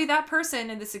be that person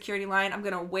in the security line. I'm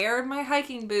going to wear my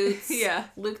hiking boots. Yeah.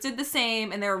 Luke did the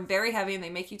same, and they're very heavy, and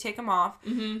they make you take them off.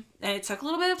 Mm-hmm. And it took a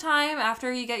little bit of time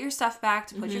after you get your stuff back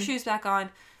to put your shoes back on.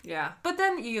 Yeah. But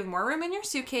then you have more room in your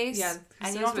suitcase. Yeah.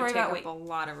 And you don't have to worry about weight. A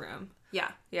lot of room.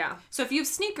 Yeah. Yeah. So if you have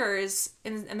sneakers,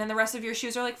 and then the rest of your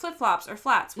shoes are like flip-flops or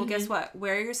flats, well, guess what?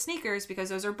 Wear your sneakers because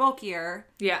those are bulkier.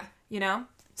 Yeah.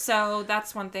 So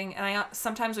that's one thing. And I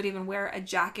sometimes would even wear a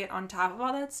jacket on top of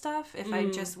all that stuff if I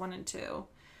just wanted to.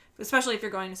 Especially if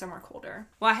you're going to somewhere colder.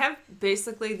 Well, I have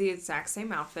basically the exact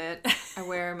same outfit. I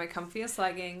wear my comfiest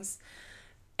leggings,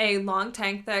 a long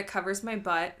tank that covers my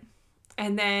butt,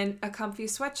 and then a comfy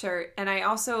sweatshirt. And I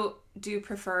also do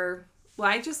prefer... Well,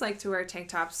 I just like to wear tank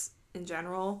tops in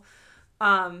general.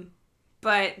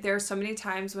 But there are so many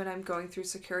times when I'm going through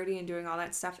security and doing all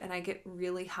that stuff and I get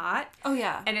really hot. Oh,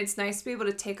 yeah. And it's nice to be able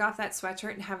to take off that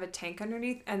sweatshirt and have a tank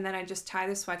underneath, and then I just tie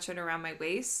the sweatshirt around my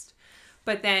waist.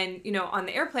 But then, on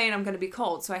the airplane, I'm going to be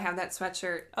cold. So I have that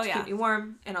sweatshirt to keep me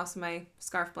warm and also my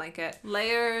scarf blanket.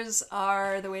 Layers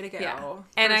are the way to go. Yeah.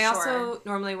 And I also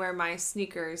normally wear my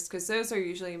sneakers because those are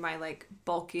usually my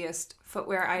bulkiest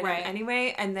footwear item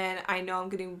anyway. And then I know I'm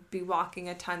going to be walking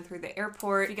a ton through the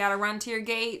airport. If you got to run to your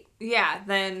gate. Yeah,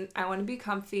 then I want to be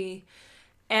comfy.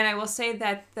 And I will say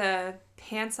that the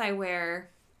pants I wear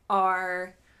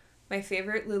are my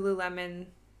favorite Lululemon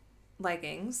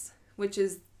leggings, which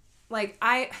is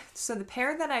so the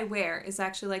pair that I wear is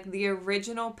actually the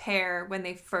original pair when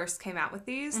they first came out with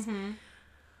these. Mm-hmm.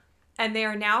 And they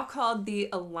are now called the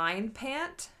Align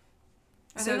pant.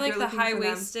 Are they the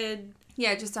high-waisted?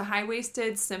 Yeah, just a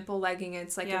high-waisted, simple legging.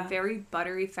 It's a very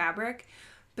buttery fabric.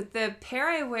 But the pair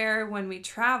I wear when we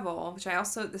travel,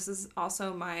 this is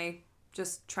also my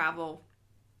just travel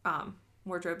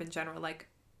wardrobe in general,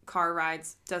 car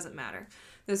rides, doesn't matter.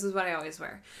 This is what I always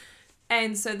wear.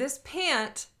 And so this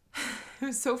pant, it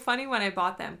was so funny when I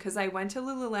bought them because I went to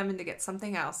Lululemon to get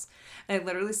something else. And I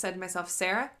literally said to myself,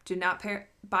 Sarah, do not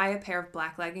buy a pair of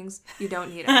black leggings. You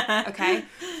don't need them, okay?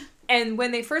 And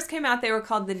when they first came out, they were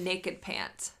called the Naked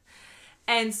Pant.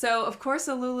 And so, of course,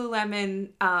 the Lululemon,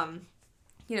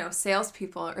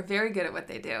 salespeople are very good at what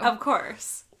they do. Of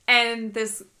course. And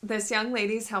this young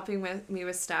lady's helping me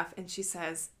with stuff, and she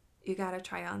says, you got to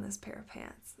try on this pair of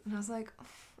pants. And I was like,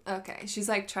 okay. She's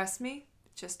like, trust me,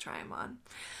 just try them on.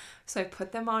 So I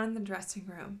put them on in the dressing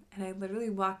room, and I literally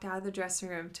walked out of the dressing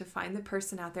room to find the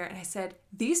person out there, and I said,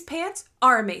 these pants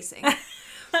are amazing.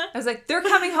 I was like, they're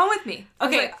coming home with me.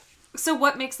 Okay, so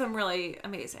what makes them really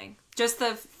amazing? Just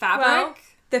the fabric? Well,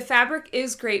 the fabric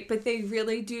is great, but they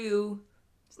really do,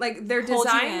 they're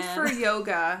designed for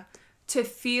yoga to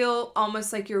feel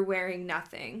almost like you're wearing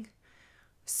nothing.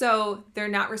 So they're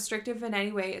not restrictive in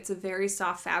any way. It's a very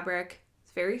soft fabric.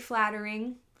 It's very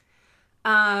flattering.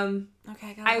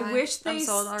 Okay, I wish they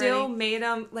still made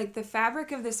them, the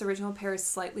fabric of this original pair is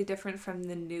slightly different from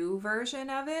the new version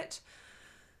of it.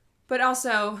 But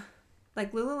also,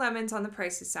 Lululemon's on the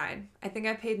pricey side. I think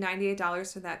I paid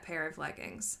 $98 for that pair of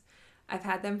leggings. I've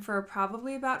had them for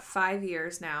probably about 5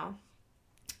 years now.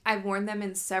 I've worn them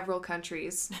in several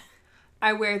countries.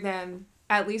 I wear them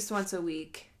at least once a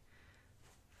week,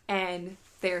 and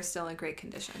they're still in great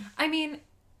condition. I mean,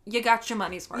 you got your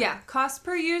money's worth. Yeah, cost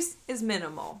per use is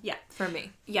minimal. Yeah. For me.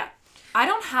 Yeah. I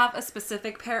don't have a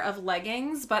specific pair of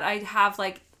leggings, but I have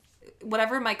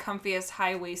whatever my comfiest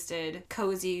high-waisted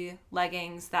cozy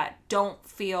leggings that don't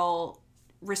feel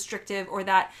restrictive, or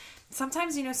that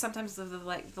sometimes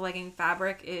the legging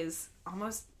fabric is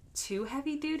almost too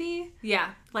heavy duty.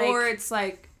 Yeah. Or it's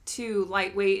too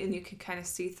lightweight and you can kind of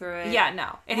see through it. Yeah,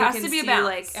 no. It has to be a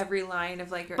balance. Every line of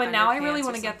your But now I really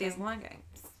want to get these leggings.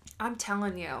 I'm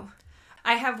telling you.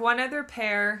 I have one other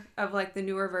pair of the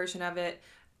newer version of it,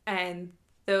 and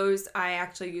those I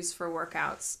actually use for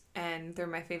workouts, and they're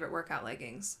my favorite workout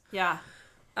leggings. Yeah.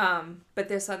 But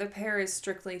this other pair is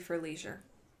strictly for leisure.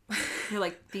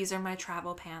 You're these are my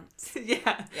travel pants.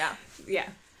 Yeah. Yeah. Yeah.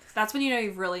 That's when you know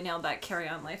you've really nailed that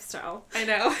carry-on lifestyle. I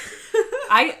know.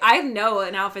 I know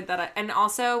an outfit and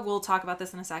also we'll talk about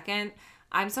this in a second.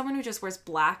 I'm someone who just wears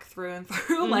black through and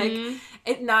through. Mm-hmm.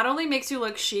 It not only makes you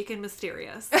look chic and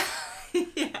mysterious.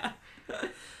 Yeah.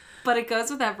 But it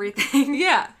goes with everything.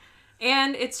 Yeah.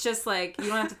 And it's just you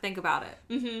don't have to think about it.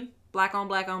 Mm-hmm. Black on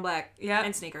black on black. Yeah.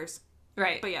 And sneakers.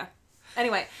 Right. But yeah.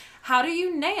 Anyway, how do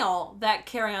you nail that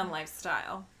carry-on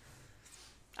lifestyle?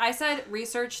 I said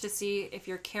research to see if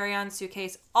your carry-on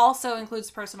suitcase also includes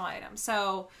personal items.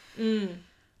 So,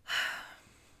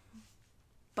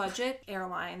 budget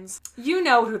airlines. You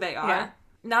know who they are. Yeah.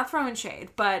 Not throwing shade,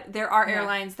 but there are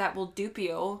airlines that will dupe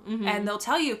you, and they'll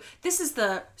tell you, this is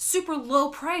the super low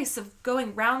price of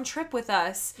going round trip with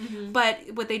us. Mm-hmm. But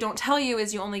what they don't tell you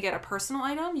is you only get a personal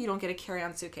item. You don't get a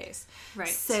carry-on suitcase. Right.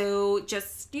 So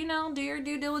just, do your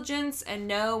due diligence and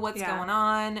know what's going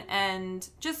on. And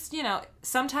just,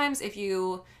 sometimes if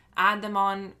you add them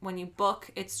on when you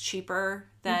book, it's cheaper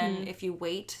than if you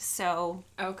wait. So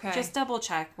just double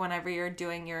check whenever you're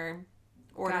doing your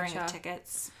ordering of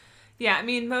tickets. Yeah, I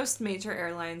mean, most major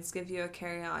airlines give you a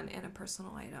carry-on and a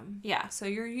personal item. Yeah. So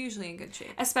you're usually in good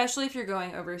shape. Especially if you're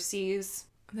going overseas.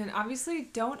 And then obviously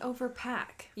don't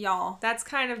overpack. Y'all. That's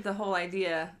kind of the whole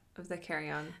idea of the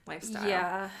carry-on lifestyle.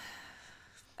 Yeah.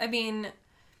 I mean,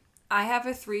 I have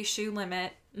a 3-shoe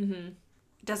limit. Mm-hmm.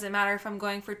 Doesn't matter if I'm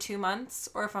going for 2 months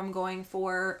or if I'm going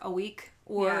for a week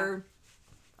or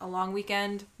a long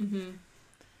weekend. Mm-hmm.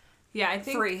 Yeah, I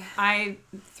think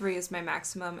 3 is my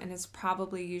maximum, and it's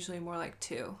probably usually more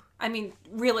 2. I mean,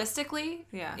 realistically,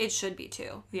 it should be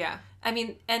 2. Yeah. I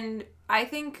mean, and I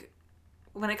think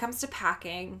when it comes to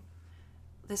packing,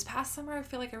 this past summer, I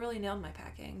feel like I really nailed my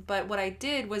packing. But what I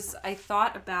did was I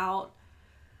thought about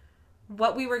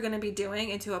what we were going to be doing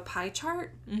into a pie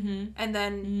chart. Mm-hmm. And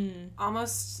then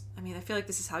almost, I mean, I feel like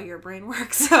this is how your brain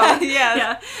works. So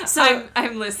yeah. So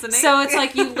I'm listening. So it's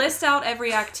like you list out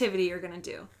every activity you're going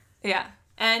to do. Yeah.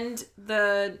 And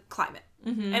the climate.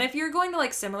 Mm-hmm. And if you're going to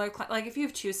like similar, like if you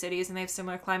have 2 cities and they have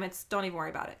similar climates, don't even worry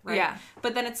about it, right? Yeah.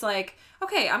 But then it's like,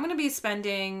 okay, I'm going to be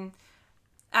spending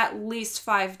at least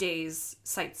 5 days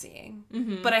sightseeing.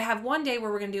 Mm-hmm. But I have one day where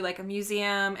we're going to do like a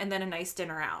museum and then a nice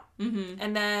dinner out. Mm-hmm.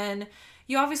 And then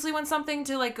you obviously want something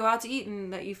to like go out to eat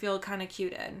and that you feel kind of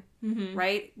cute in, mm-hmm.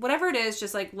 right? Whatever it is,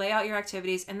 just like lay out your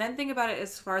activities and then think about it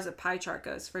as far as a pie chart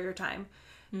goes for your time.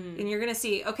 And you're going to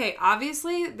see, okay,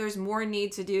 obviously there's more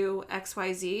need to do X,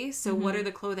 Y, Z. So what are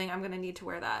the clothing I'm going to need to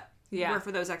wear wear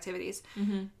for those activities?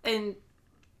 Mm-hmm. And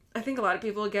I think a lot of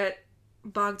people get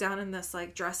bogged down in this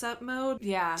like dress up mode.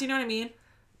 Yeah. Do you know what I mean?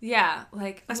 Yeah.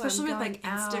 Like, especially with like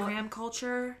Instagram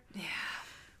culture. Yeah.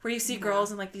 Where you see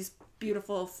girls in like these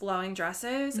beautiful flowing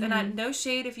dresses. Mm-hmm. And no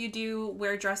shade if you do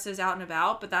wear dresses out and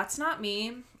about, but that's not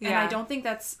me. Yeah. And I don't think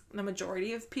that's the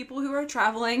majority of people who are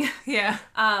traveling. Yeah.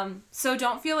 So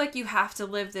don't feel like you have to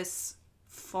live this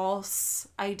false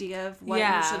idea of what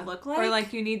you should look like. Or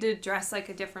like you need to dress like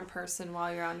a different person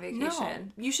while you're on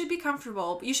vacation. No, you should be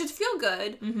comfortable. You should feel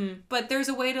good. Mm-hmm. But there's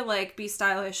a way to like be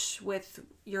stylish with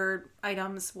your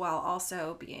items while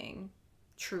also being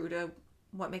true to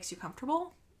what makes you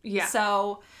comfortable. Yeah.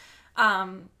 So,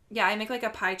 I make like a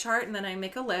pie chart and then I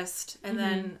make a list and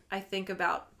then I think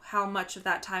about how much of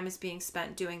that time is being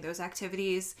spent doing those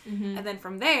activities. Mm-hmm. And then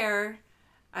from there,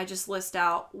 I just list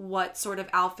out what sort of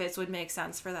outfits would make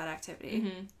sense for that activity.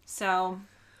 Mm-hmm. So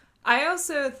I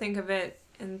also think of it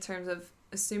in terms of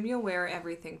assume you'll wear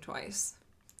everything twice.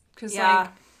 Because like,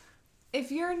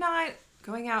 if you're not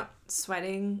going out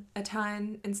sweating a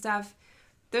ton and stuff,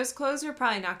 those clothes are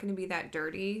probably not going to be that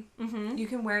dirty. Mm-hmm. You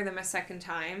can wear them a second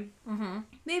time. Mm-hmm.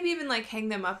 Maybe even like hang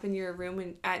them up in your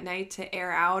room at night to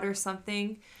air out or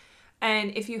something.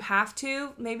 And if you have to,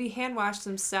 maybe hand wash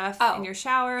some stuff in your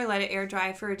shower, let it air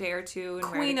dry for a day or two. And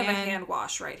Queen wear it again. Of a hand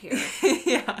wash right here.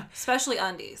 Yeah. Especially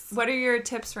undies. What are your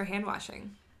tips for hand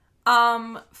washing?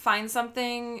 Find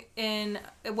something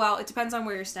it depends on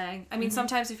where you're staying. I mean,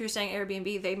 sometimes if you're staying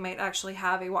Airbnb, they might actually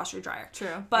have a washer dryer.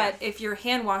 True. But if you're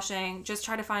hand washing, just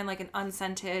try to find like an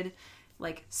unscented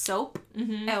like soap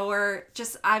or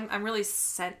just I'm really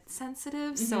scent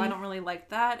sensitive, so I don't really like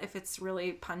that if it's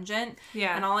really pungent.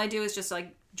 Yeah. And all I do is just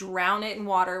like drown it in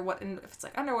water. If it's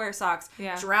like underwear, socks,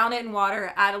 drown it in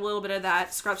water, add a little bit of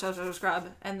that, scrub,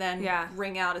 and then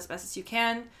wring out as best as you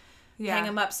can. Yeah. Hang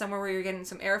them up somewhere where you're getting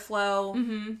some airflow.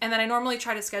 Mm-hmm. And then I normally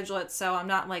try to schedule it so I'm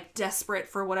not like desperate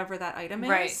for whatever that item is.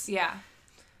 Right. Yeah.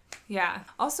 Yeah.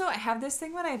 Also, I have this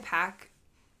thing when I pack.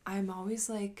 I'm always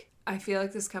like, I feel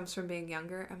like this comes from being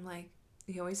younger. I'm like,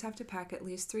 you always have to pack at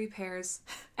least 3 pairs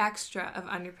extra of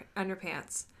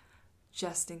underpants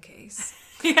just in case.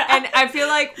 Yeah. And I feel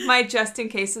like my just in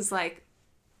case is like,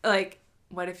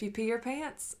 what if you pee your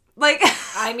pants? Like,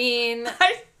 I mean...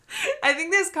 I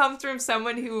think this comes from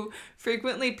someone who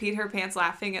frequently peed her pants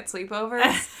laughing at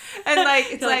sleepovers. And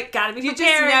like, it's like gotta be prepared. You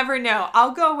just never know.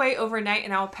 I'll go away overnight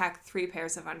and I'll pack 3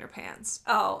 pairs of underpants.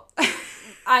 Oh,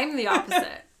 I'm the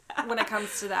opposite when it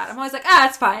comes to that. I'm always like,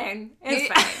 it's fine.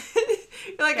 It's fine.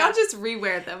 You're like, I'll just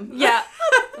rewear them. Yeah.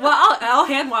 Well, I'll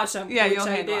hand wash them. Yeah, you'll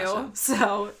hand wash them.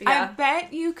 So, yeah. I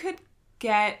bet you could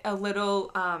get a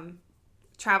little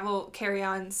travel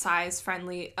carry-on size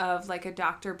friendly of like a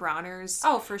Dr. Bronner's.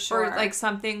 Oh, for sure. Or like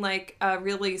something like a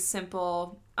really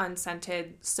simple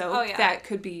unscented soap that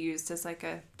could be used as like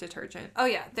a detergent. Oh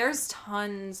yeah, there's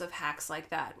tons of hacks like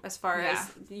that as far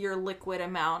as your liquid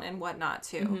amount and whatnot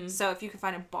too. Mm-hmm. So if you can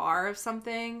find a bar of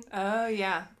something. Oh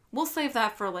yeah. We'll save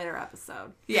that for a later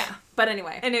episode. Yeah. But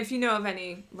anyway. And if you know of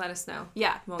any, let us know.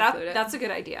 Yeah, that's a good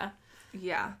idea.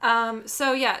 Yeah.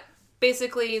 So yeah,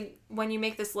 basically when you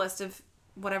make this list of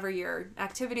whatever your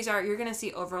activities are, you're going to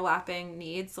see overlapping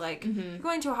needs. Like, you're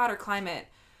going to a hotter climate,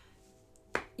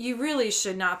 you really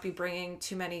should not be bringing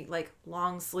too many, like,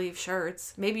 long sleeve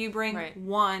shirts. Maybe you bring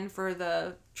one for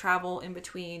the travel in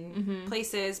between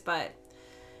places, but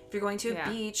if you're going to a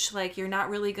beach, like, you're not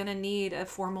really going to need a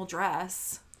formal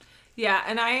dress. Yeah,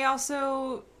 and I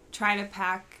also try to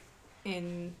pack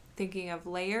in thinking of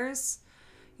layers.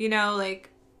 You know, like,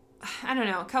 I don't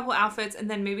know, a couple outfits, and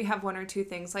then maybe have 1 or 2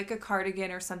 things, like a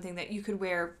cardigan or something that you could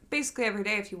wear basically every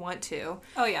day if you want to.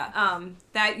 Oh, yeah.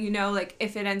 That, you know, like,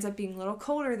 if it ends up being a little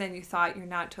colder than you thought, you're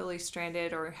not totally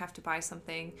stranded or have to buy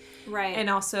something. Right. And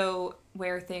also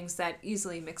wear things that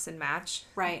easily mix and match.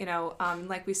 Right. You know,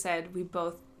 like we said, we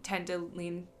both tend to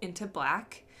lean into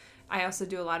black. I also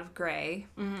do a lot of gray.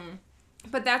 Mm-hmm.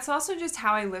 But that's also just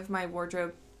how I live my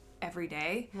wardrobe every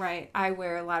day. Right. I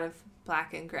wear a lot of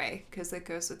black and gray because it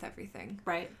goes with everything.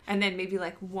 Right. And then maybe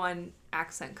like one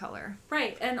accent color.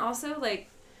 Right. And also like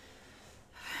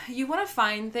you want to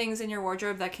find things in your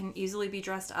wardrobe that can easily be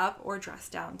dressed up or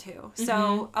dressed down too. Mm-hmm.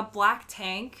 So a black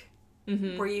tank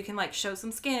where you can like show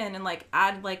some skin and like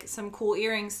add like some cool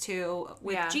earrings to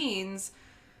with jeans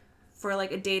for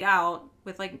like a date out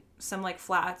with like some like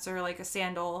flats or like a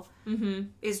sandal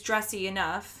is dressy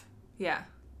enough. Yeah.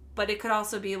 But it could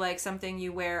also be like something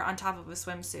you wear on top of a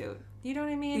swimsuit. You know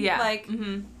what I mean? Yeah. Like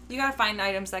you gotta find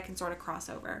items that can sort of cross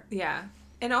over. Yeah.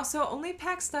 And also only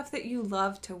pack stuff that you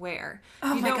love to wear.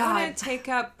 Oh you my don't God. want to take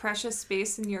up precious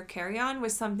space in your carry-on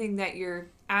with something that you're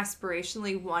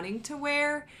aspirationally wanting to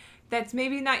wear that's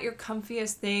maybe not your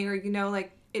comfiest thing, or, you know,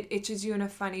 like it itches you in a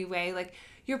funny way. Like,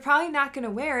 you're probably not going to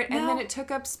wear it, and then it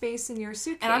took up space in your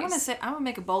suitcase. And I'm going to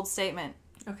make a bold statement.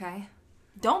 Okay.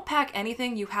 Don't pack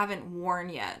anything you haven't worn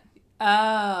yet.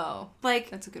 Oh. Like,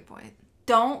 that's a good point.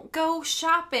 Don't go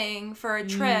shopping for a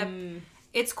trip.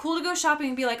 It's cool to go shopping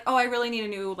and be like, oh, I really need a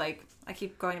new, like, I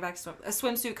keep going back to a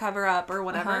swimsuit cover up or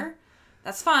whatever.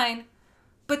 That's fine.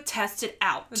 But test it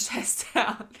out. Test it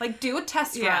out. Like, do a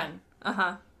test run.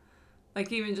 Uh-huh. Like,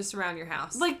 even just around your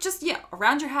house. Like, just,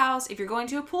 around your house. If you're going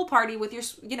to a pool party with your,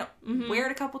 wear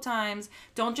it a couple times.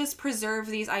 Don't just preserve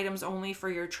these items only for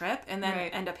your trip and then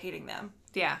end up hating them.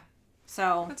 Yeah.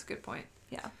 So. That's a good point.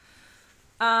 Yeah.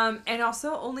 And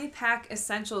also only pack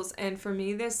essentials. And for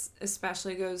me, this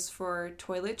especially goes for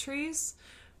toiletries,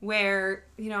 where,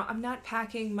 you know, I'm not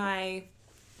packing my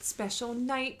special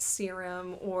night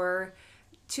serum or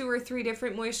 2 or 3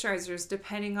 different moisturizers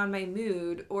depending on my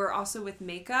mood, or also with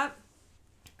makeup.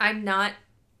 I'm not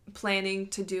planning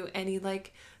to do any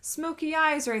like smoky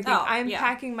eyes or anything. I'm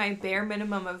packing my bare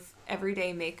minimum of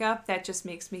everyday makeup that just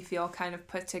makes me feel kind of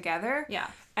put together. Yeah.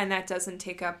 And that doesn't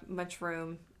take up much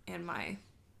room in my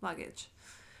luggage.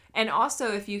 And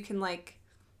also, if you can, like,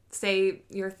 say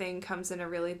your thing comes in a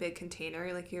really big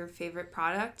container, like your favorite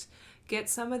product, get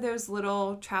some of those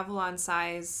little travel on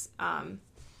size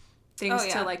things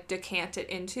to like decant it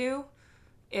into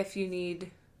if you need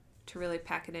to really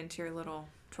pack it into your little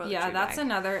toiletry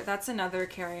bag. That's another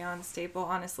carry-on staple,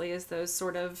 honestly, is those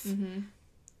sort of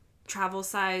travel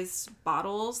size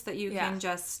bottles that you can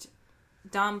just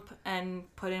dump and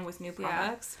put in with new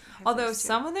products. Although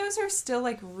some of those are still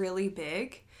like really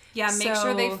big. Yeah, make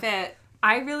sure they fit.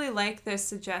 I really like the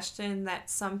suggestion that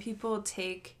some people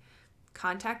take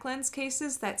contact lens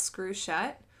cases that screw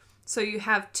shut. So you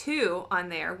have 2 on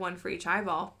there, 1 for each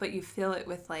eyeball, but you fill it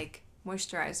with like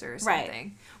moisturizer or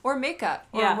something. Or makeup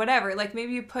or whatever. Like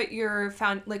maybe you put your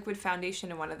liquid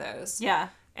foundation in one of those. Yeah.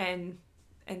 And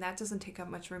that doesn't take up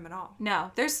much room at all.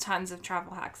 No, there's tons of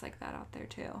travel hacks like that out there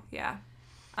too. Yeah.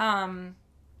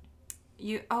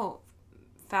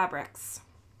 Fabrics.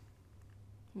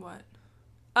 What?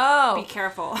 Oh. Be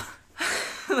careful.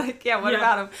 Like, what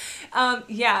about them?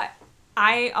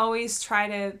 I always try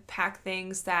to pack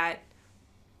things that,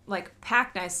 like,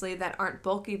 pack nicely, that aren't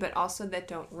bulky, but also that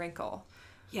don't wrinkle.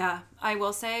 Yeah, I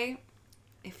will say,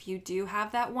 if you do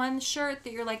have that one shirt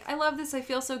that you're like, I love this, I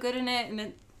feel so good in it, and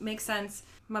it makes sense.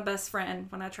 My best friend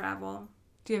when I travel.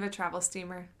 Do you have a travel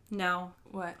steamer? No.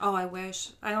 What? Oh, I wish.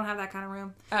 I don't have that kind of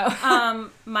room. Oh.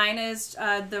 Mine is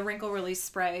the wrinkle release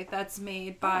spray that's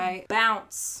made by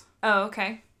Bounce. Oh,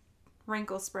 okay.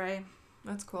 Wrinkle spray.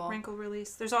 That's cool. Wrinkle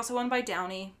release. There's also one by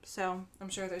Downy, so I'm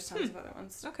sure there's tons of other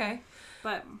ones. Okay.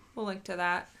 But we'll link to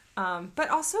that. But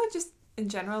also just in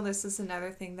general, this is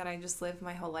another thing that I just live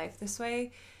my whole life this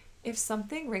way. If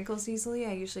something wrinkles easily,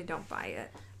 I usually don't buy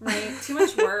it. Right. Too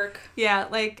much work. Yeah,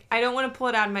 like, I don't want to pull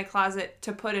it out of my closet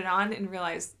to put it on and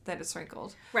realize that it's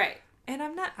wrinkled. Right. And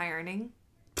I'm not ironing.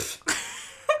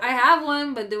 I have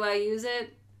one, but do I use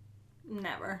it?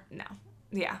 Never. No.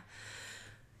 Yeah.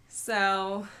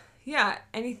 So, yeah.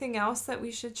 Anything else that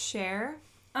we should share?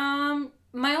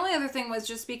 My only other thing was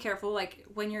just be careful, like,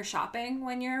 when you're shopping,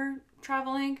 when you're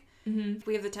traveling. Mm-hmm.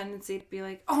 We have the tendency to be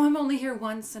like, oh, I'm only here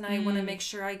once and I want to make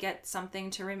sure I get something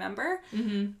to remember.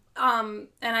 Mm-hmm.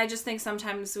 And I just think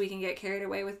sometimes we can get carried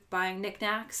away with buying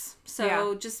knickknacks.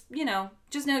 So just know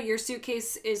your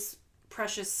suitcase is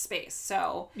precious space.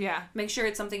 So make sure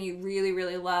it's something you really,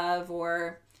 really love,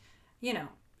 or,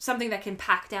 something that can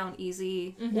pack down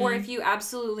easy. Mm-hmm. Or if you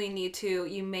absolutely need to,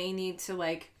 you may need to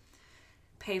like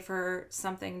pay for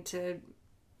something to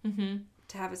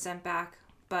have it sent back.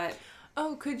 But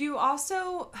oh, could you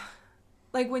also,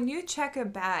 like, when you check a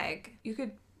bag, you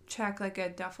could check like a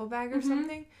duffel bag or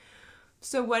something.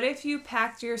 So what if you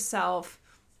packed yourself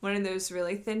one of those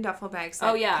really thin duffel bags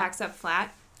that packs up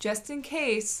flat? just in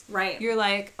case. Right. You're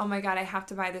like, oh my God, I have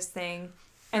to buy this thing.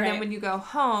 And then when you go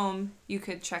home, you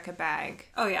could check a bag.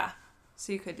 Oh, yeah.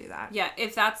 So you could do that. Yeah,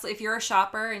 if you're a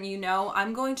shopper and you know,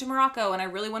 I'm going to Morocco and I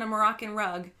really want a Moroccan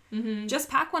rug, just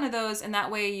pack one of those, and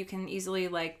that way you can easily,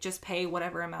 like, just pay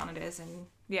whatever amount it is and...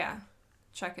 Yeah.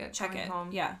 Check it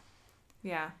home. Yeah.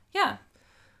 Yeah. Yeah.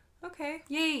 Okay.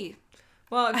 Yay.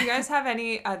 Well, if you guys have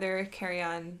any other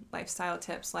carry-on lifestyle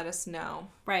tips, let us know.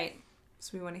 Right.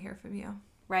 So we want to hear from you.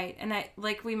 Right. And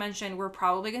like we mentioned, we're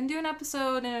probably going to do an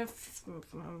episode in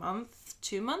a month,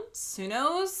 2 months, who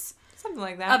knows? Something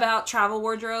like that. About travel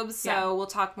wardrobes. So we'll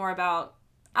talk more about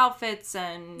outfits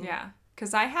and... Yeah.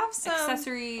 Because I have some...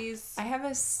 accessories. I have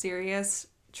a serious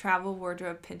travel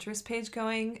wardrobe Pinterest page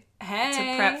going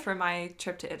to prep for my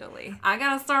trip to Italy. I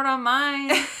got to start on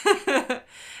mine.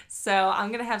 So I'm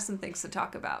going to have some things to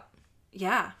talk about.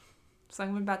 Yeah. So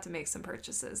I'm about to make some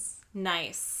purchases.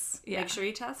 Nice. Yeah. Make sure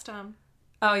you test them.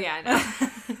 Oh, yeah, I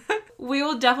know. We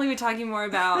will definitely be talking more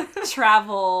about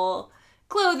travel,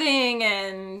 clothing,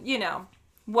 and, you know,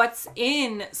 what's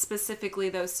in specifically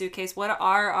those suitcases. What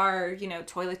are our, you know,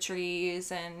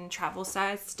 toiletries and travel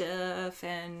size stuff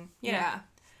and, you know.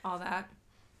 All that.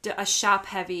 A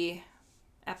shop-heavy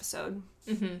episode.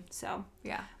 Mm-hmm. So,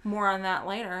 yeah. More on that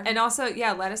later. And also,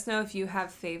 yeah, let us know if you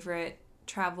have favorite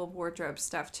travel wardrobe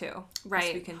stuff too. Right.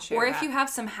 So we can share or that. if you have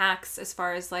some hacks as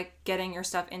far as like getting your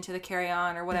stuff into the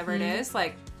carry-on or whatever it is,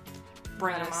 like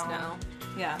bring let them us on. know.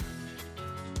 Yeah.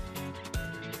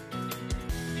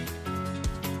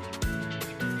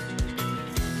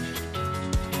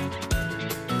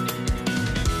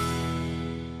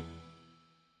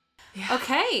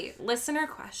 Okay, listener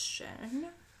question.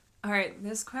 All right,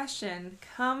 this question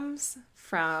comes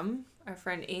from our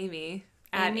friend Amy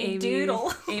at Amy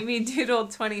Doodle. Amy Doodle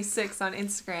 26 on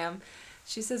Instagram.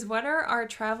 She says, "What are our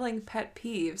traveling pet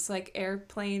peeves, like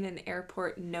airplane and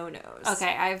airport no-nos?"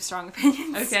 Okay, I have strong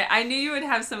opinions. Okay, I knew you would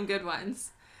have some good ones.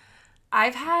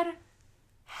 I've had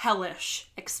hellish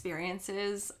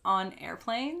experiences on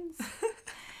airplanes,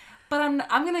 but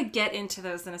I'm gonna get into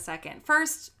those in a second.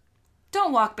 First,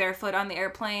 don't walk barefoot on the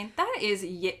airplane. That is...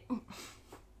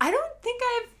 I don't think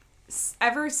I've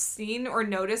ever seen or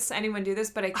noticed anyone do this,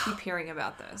 but I keep hearing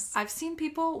about this. I've seen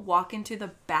people walk into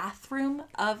the bathroom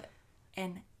of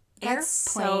an That's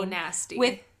so airplane nasty.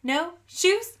 with no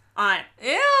shoes on.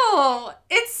 Ew!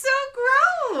 It's so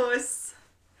gross!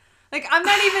 Like, I'm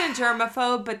not even a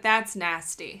germaphobe, but that's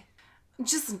nasty.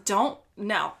 Just don't.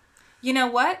 No. You know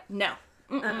what? No.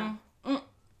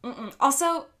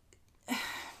 Also,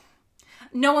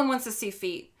 no one wants to see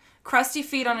feet. Crusty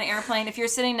feet on an airplane. If you're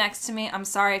sitting next to me, I'm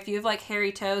sorry. If you have like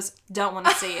hairy toes, don't want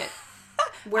to see it.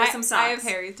 Wear some socks. I have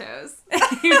hairy toes.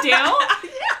 You do? Yeah. Yeah.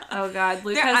 Oh God,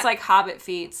 Luke has like hobbit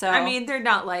feet. So I mean, they're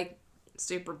not like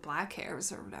super black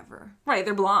hairs or whatever. Right,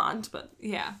 they're blonde, but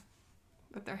yeah,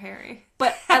 but they're hairy.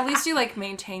 But at least you like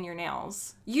maintain your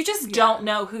nails. You just don't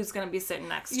know who's gonna be sitting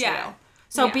next to you.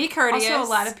 So be courteous. Also, a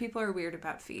lot of people are weird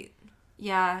about feet.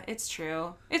 Yeah, it's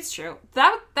true. It's true.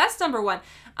 That's number one.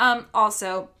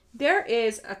 Also, there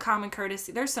is a common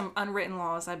courtesy. There's some unwritten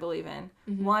laws I believe in.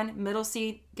 Mm-hmm. One, middle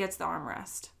seat gets the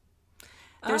armrest.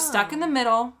 They're stuck in the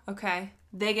middle. Okay.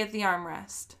 They get the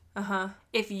armrest. Uh-huh.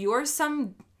 If you're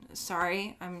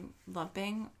sorry, I'm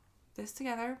lumping this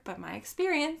together, but my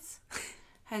experience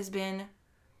has been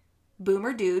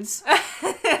boomer dudes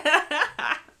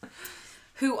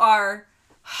who are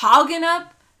hogging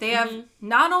up. They have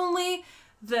not only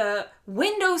the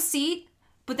window seat,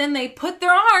 but then they put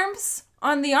their arms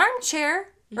on the armchair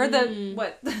or the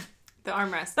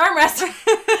armrest. The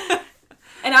armrest.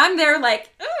 And I'm there like,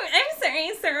 oh, I'm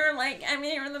sorry, sir. Like, I'm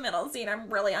here in the middle seat.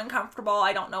 I'm really uncomfortable.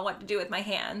 I don't know what to do with my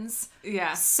hands.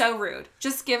 Yeah. So rude.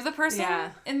 Just give the person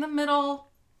in the middle,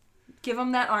 give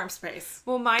them that arm space.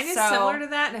 Well, mine is similar to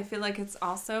that, and I feel like it's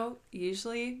also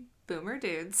usually boomer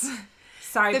dudes.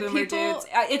 Sorry, boomer dudes.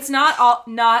 It's not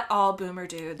all boomer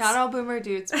dudes. Not all boomer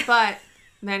dudes, but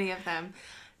many of them.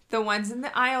 The ones in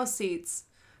the aisle seats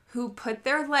who put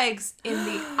their legs in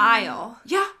the aisle.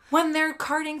 Yeah, when they're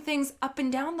carting things up and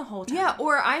down the whole time. Yeah,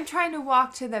 or I'm trying to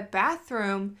walk to the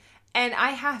bathroom and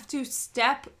I have to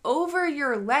step over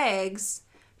your legs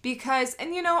because,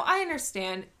 and you know, I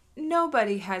understand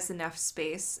nobody has enough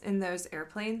space in those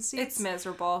airplane seats. It's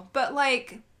miserable. But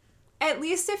like, at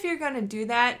least if you're going to do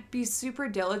that, be super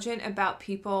diligent about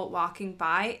people walking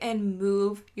by and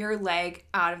move your leg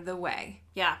out of the way.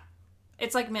 Yeah.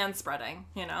 It's like man-spreading,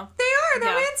 you know? They're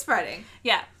man-spreading.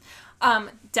 Yeah.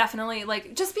 Definitely,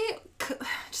 like, just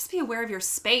be aware of your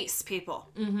space, people.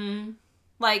 Mm-hmm.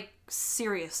 Like,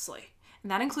 seriously.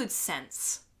 And that includes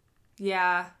scents.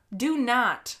 Yeah. Do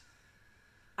not.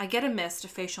 I get a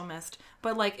facial mist,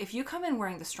 But, like, if you come in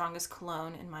wearing the strongest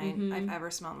cologne I've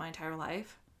ever smelled in my entire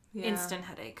life, instant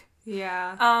headache.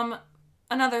 Yeah.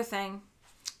 Another thing.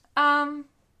 I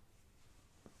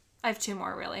have 2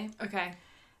 more, really. Okay.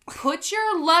 Put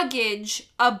your luggage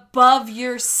above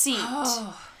your seat.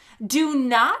 Oh. Do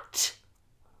not,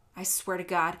 I swear to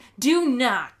God, do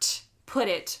not put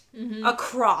it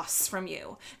across from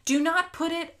you. Do not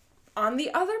put it on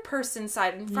the other person's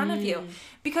side in front of you.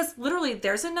 Because literally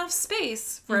there's enough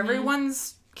space for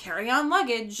everyone's carry-on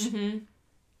luggage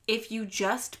if you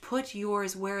just put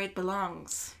yours where it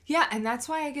belongs. Yeah, and that's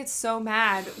why I get so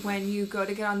mad when you go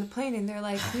to get on the plane and they're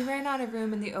like, we ran out of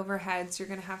room in the overheads. You're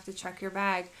going to have to check your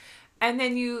bag. And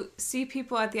then you see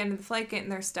people at the end of the flight getting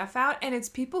their stuff out, and it's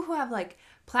people who have, like,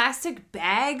 plastic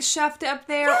bags shoved up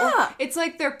there. Yeah. Or it's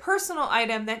like their personal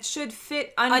item that should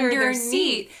fit under their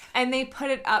seat, and they put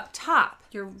it up top.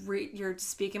 You're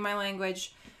speaking my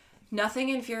language. Nothing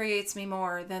infuriates me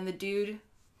more than the dude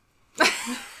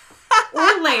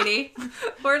or lady,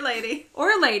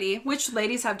 which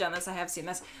ladies have done this. I have seen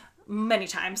this many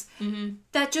times,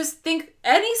 that just think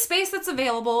any space that's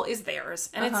available is theirs.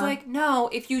 And it's like, no,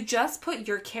 if you just put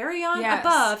your carry-on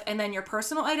above and then your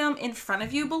personal item in front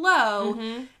of you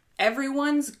below,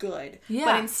 everyone's good. Yeah.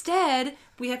 But instead,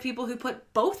 we have people who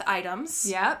put both items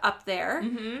up there,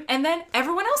 and then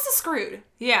everyone else is screwed.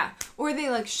 Yeah. Or they,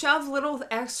 like, shove little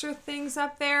extra things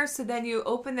up there, so then you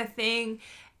open the thing,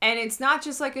 and it's not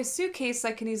just like a suitcase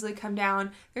that can easily come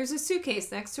down. There's a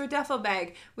suitcase next to a duffel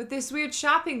bag with this weird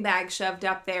shopping bag shoved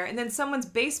up there, and then someone's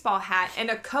baseball hat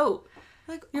and a coat.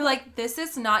 Like, you're like, this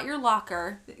is not your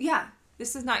locker. Yeah.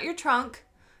 This is not your trunk.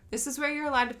 This is where you're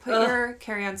allowed to put your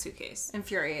carry-on suitcase.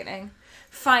 Infuriating.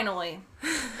 Finally.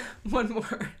 One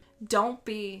more. Don't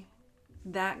be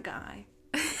that guy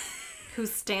who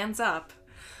stands up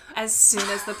as soon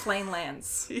as the plane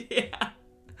lands. Yeah.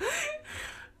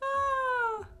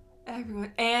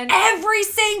 Everyone. And every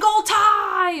single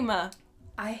time!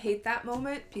 I hate that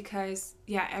moment because,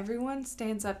 everyone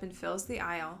stands up and fills the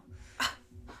aisle.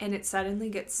 And it suddenly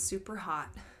gets super hot.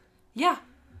 Yeah.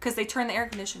 Because they turn the air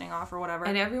conditioning off or whatever.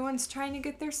 And everyone's trying to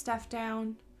get their stuff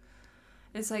down.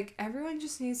 It's like everyone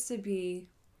just needs to be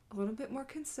a little bit more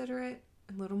considerate,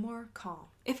 a little more calm.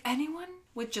 If anyone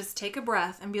would just take a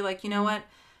breath and be like, you know what?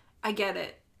 I get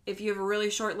it. If you have a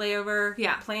really short layover,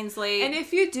 plane's late. And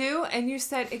if you do, and you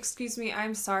said, excuse me,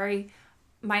 I'm sorry,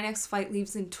 my next flight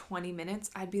leaves in 20 minutes,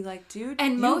 I'd be like, dude,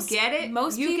 and you most, get it?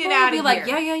 Most you people get out would be of like,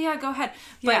 here. yeah, go ahead.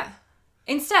 But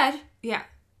instead... Yeah.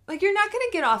 Like, you're not going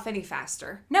to get off any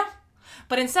faster. No.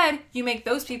 But instead, you make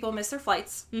those people miss their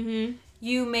flights. Mm-hmm.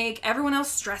 You make everyone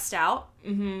else stressed out.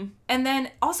 Mm-hmm. And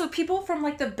then also people from,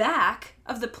 like, the back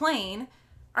of the plane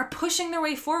are pushing their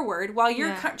way forward while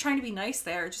you're trying to be nice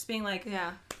there. Just being like,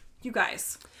 you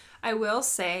guys. I will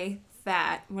say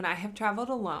that when I have traveled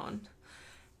alone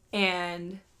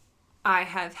and I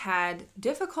have had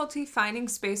difficulty finding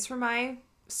space for my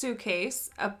suitcase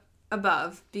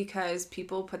above because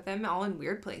people put them all in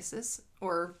weird places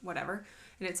or whatever.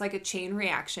 And it's like a chain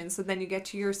reaction. So then you get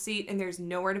to your seat and there's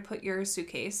nowhere to put your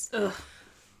suitcase. Ugh.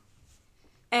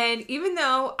 And even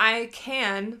though I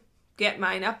can get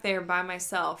mine up there by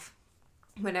myself,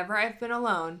 whenever I've been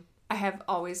alone, I have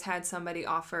always had somebody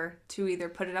offer to either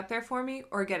put it up there for me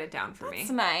or get it down for me.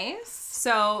 That's nice.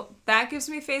 So that gives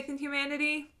me faith in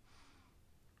humanity.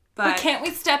 But can't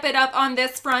we step it up on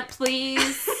this front,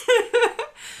 please?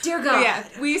 Dear God. Yeah,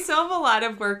 we still have a lot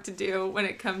of work to do when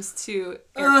it comes to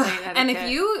airplane etiquette. And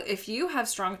if you have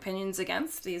strong opinions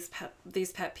against these pet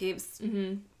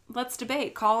peeves, let's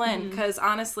debate. Call in, because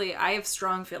honestly, I have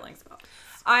strong feelings about this.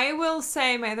 I will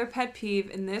say my other pet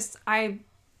peeve, and this I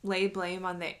lay blame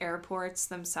on the airports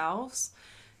themselves,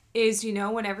 is, you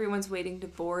know, when everyone's waiting to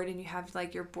board and you have,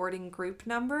 like, your boarding group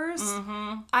numbers.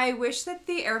 Mm-hmm. I wish that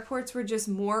the airports were just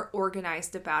more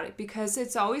organized about it, because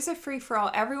it's always a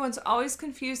free-for-all. Everyone's always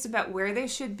confused about where they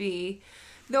should be.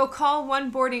 They'll call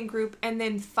one boarding group and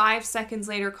then 5 seconds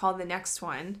later call the next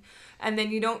one. And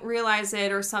then you don't realize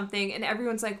it or something. And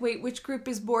everyone's like, wait, which group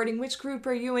is boarding? Which group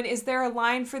are you in? Is there a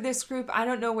line for this group? I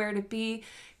don't know where to be.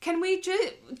 Can we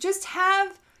just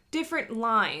have different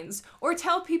lines? Or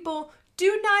tell people,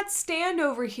 do not stand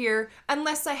over here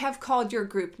unless I have called your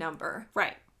group number.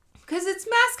 Right. Because it's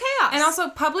mass chaos. And also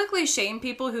publicly shame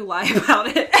people who lie about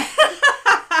it.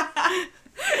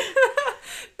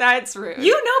 That's rude.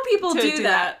 You know people do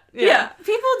that. Yeah.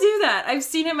 People do that. I've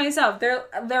seen it myself.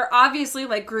 They're obviously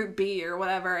like group B or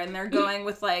whatever, and they're going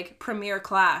with like premier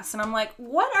class. And I'm like,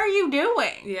 what are you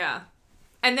doing? Yeah.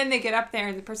 And then they get up there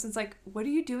and the person's like, what are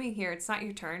you doing here? It's not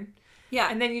your turn. Yeah.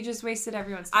 And then you just wasted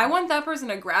everyone's time. I want that person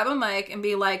to grab a mic and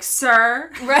be like, sir.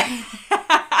 Right.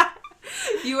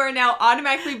 You are now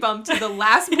automatically bumped to the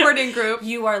last boarding group.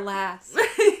 You are last.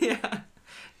 Yeah.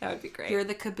 That would be great. You're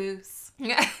the caboose.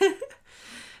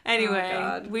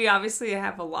 Anyway, we obviously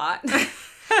have a lot.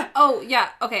 Oh, yeah.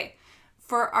 Okay.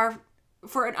 For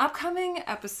an upcoming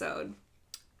episode,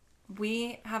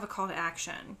 we have a call to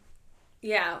action.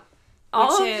 Yeah.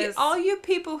 All you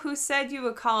people who said you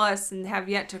would call us and have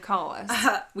yet to call us.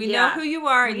 We know who you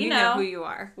are and you know who you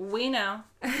are. We know.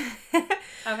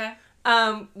 Okay.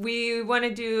 We want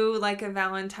to do like a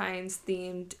Valentine's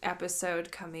themed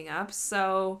episode coming up.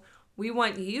 So we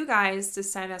want you guys to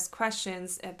send us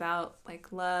questions about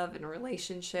like love and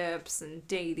relationships and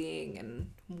dating and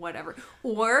whatever.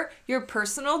 Or your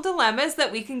personal dilemmas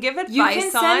that we can give advice on. You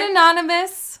can send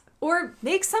anonymous. Or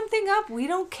make something up. We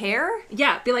don't care.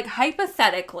 Yeah, be like,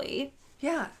 hypothetically.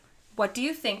 Yeah. What do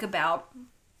you think about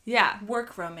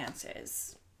work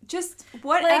romances? Just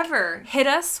whatever. Like, hit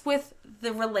us with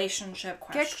the relationship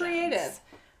questions. Get creative.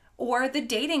 Or the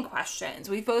dating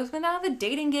questions. We've both been out of the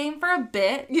dating game for a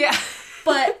bit. Yeah.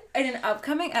 But in an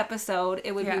upcoming episode,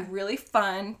 it would be really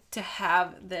fun to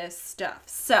have this stuff.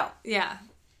 So. Yeah.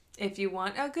 If you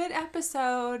want a good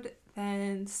episode,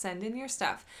 then send in your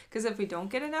stuff. Because if we don't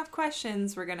get enough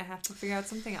questions, we're going to have to figure out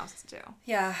something else to do.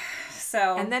 Yeah.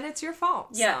 So. And then it's your fault.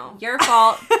 Yeah. So. Your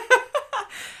fault.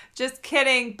 Just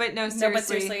kidding. But no, seriously. No, but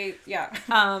seriously, yeah.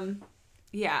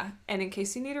 Yeah. And in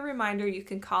case you need a reminder, you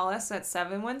can call us at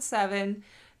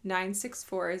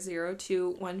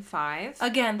 717-964-0215.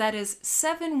 Again, that is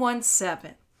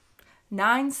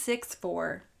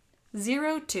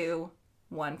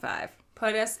 717-964-0215.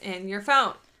 Put us in your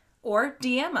phone. Or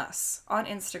DM us on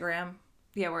Instagram.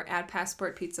 Yeah, we're at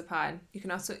Passport Pizza Pod. You can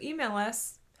also email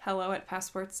us,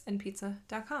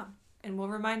 hello@passportsandpizza.com. And we'll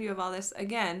remind you of all this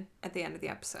again at the end of the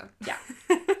episode. Yeah.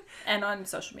 And on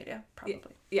social media,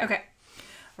 probably. Yeah. Okay.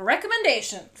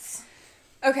 Recommendations.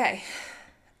 Okay.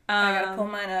 I gotta pull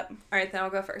mine up. All right, then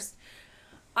I'll go first.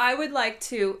 I would like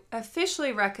to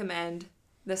officially recommend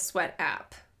the Sweat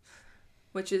app,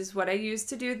 which is what I use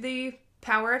to do the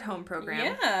Power at Home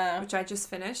program. Yeah. Which I just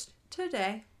finished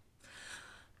today.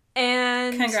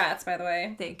 And congrats, by the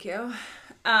way. Thank you.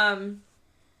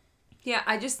 Yeah,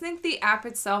 I just think the app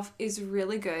itself is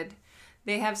really good.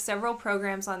 They have several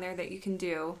programs on there that you can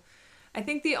do. I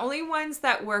think the only ones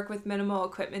that work with minimal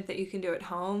equipment that you can do at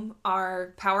home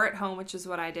are Power at Home, which is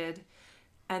what I did,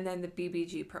 and then the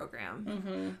BBG program.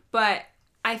 Mm-hmm. But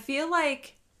I feel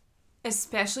like,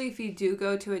 especially if you do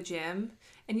go to a gym,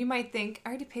 and you might think, I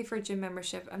already pay for a gym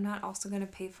membership, I'm not also going to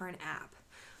pay for an app.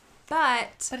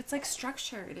 But it's like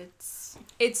structured. It's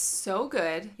so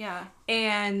good. Yeah.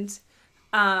 And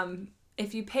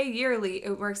if you pay yearly,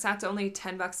 it works out to only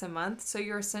 $10 a month. So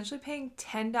you're essentially paying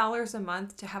 $10 a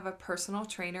month to have a personal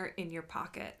trainer in your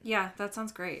pocket. Yeah, that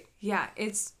sounds great. Yeah,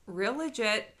 it's real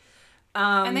legit.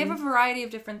 And they have a variety of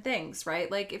different things, right?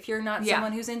 Like if you're not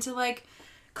someone who's into like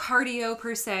cardio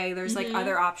per se, there's like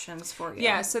other options for you.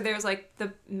 Yeah, so there's like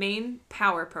the main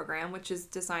Power program, which is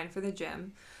designed for the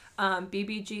gym.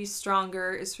 BBG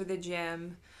Stronger is for the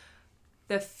gym.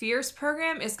 The Fierce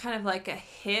program is kind of like a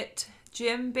HIIT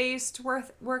gym-based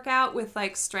workout with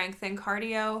like strength and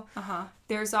cardio. Uh-huh.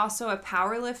 There's also a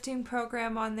powerlifting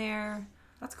program on there.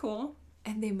 That's cool.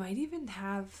 And they might even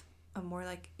have a more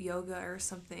like yoga or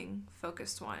something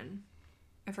focused one.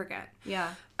 I forget.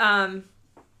 Yeah.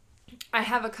 I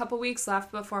have a couple weeks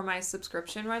left before my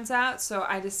subscription runs out, so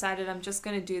I decided I'm just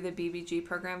going to do the BBG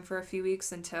program for a few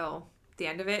weeks until the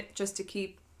end of it, just to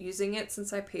keep using it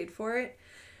since I paid for it.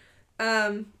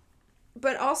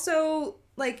 But also,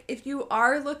 like, if you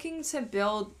are looking to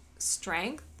build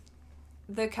strength,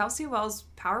 the Kelsey Wells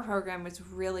Power program is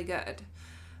really good.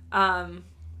 I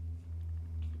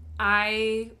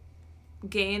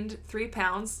gained 3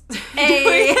 pounds.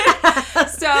 Hey.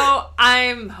 So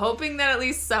I'm hoping that at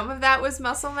least some of that was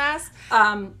muscle mass.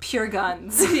 Pure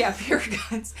guns. Yeah, pure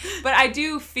guns. But I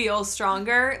do feel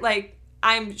stronger. Like,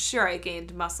 I'm sure I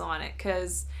gained muscle on it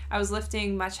because I was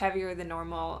lifting much heavier than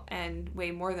normal and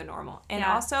way more than normal. And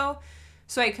also,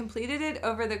 so I completed it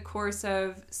over the course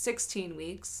of 16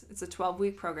 weeks. It's a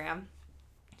 12-week program.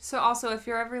 So also, if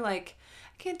you're ever like,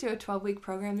 I can't do a 12-week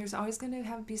program, there's always going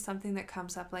to be something that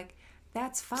comes up. Like,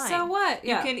 that's fine. So what?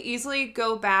 You can easily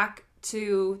go back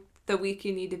to the week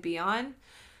you need to be on.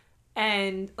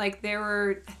 And, like, there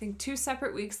were, I think, 2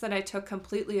 separate weeks that I took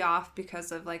completely off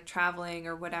because of, like, traveling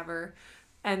or whatever.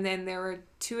 And then there were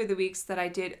 2 of the weeks that I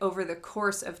did over the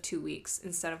course of 2 weeks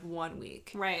instead of 1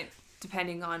 week. Right.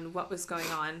 Depending on what was going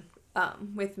on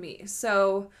with me.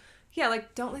 So, yeah,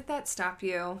 like, don't let that stop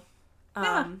you.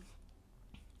 But,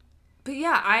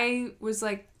 yeah, I was,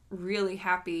 like, really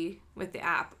happy with the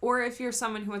app. Or if you're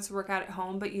someone who wants to work out at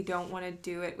home, but you don't want to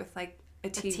do it with like a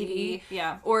TV.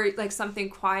 Yeah. Or like something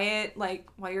quiet, like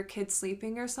while your kid's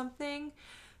sleeping or something,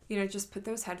 you know, just put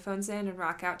those headphones in and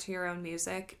rock out to your own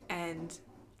music and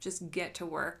just get to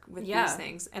work with these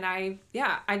things. And I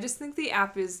just think the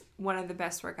app is one of the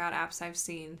best workout apps I've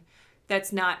seen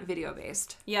that's not video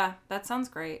based. Yeah, that sounds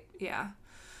great. Yeah.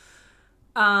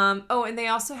 And they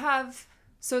also have,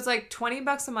 so it's like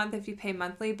 $20 a month if you pay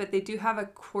monthly, but they do have a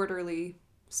quarterly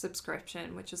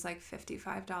subscription, which is like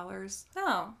 $55.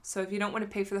 Oh. So if you don't want to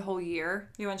pay for the whole year.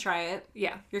 You want to try it?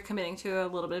 Yeah. You're committing to a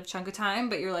little bit of chunk of time,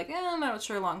 but you're like, I'm not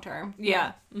sure long term.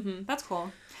 Yeah. Mm-hmm. That's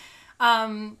cool.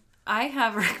 I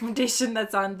have a recommendation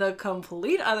that's on the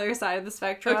complete other side of the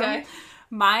spectrum. Okay.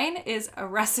 Mine is a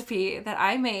recipe that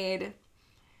I made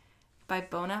by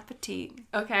Bon Appetit.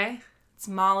 Okay. It's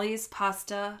Molly's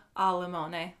pasta al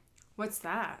limone. What's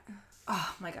that?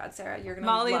 Oh my God, Sarah, you're gonna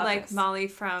Molly, love like this. Molly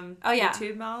from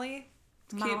YouTube Molly?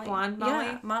 Cute blonde Molly?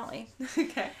 Yeah, Molly.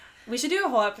 Okay. We should do a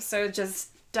whole episode just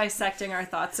dissecting our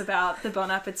thoughts about the Bon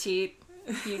Appetit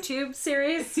YouTube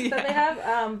series that they have.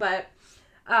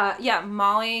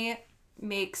 Molly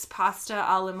makes pasta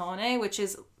al limone, which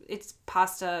is, it's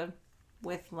pasta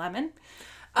with lemon.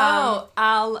 Al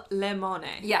limone.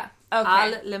 Yeah. Okay.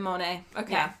 Al limone.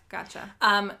 Okay. Yeah. Gotcha.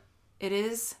 It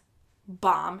is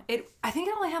bomb. I think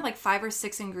it only had like 5 or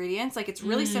 6 ingredients. Like, it's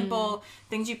really simple.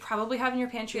 Things you probably have in your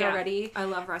pantry already. I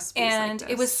love recipes and like this.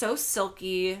 It was so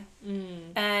silky.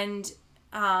 And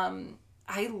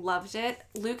I loved it.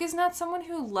 Luke is not someone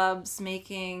who loves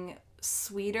making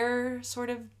sweeter sort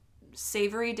of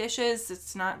savory dishes.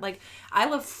 It's not like, I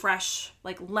love fresh,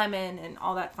 like lemon and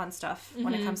all that fun stuff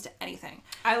when it comes to anything.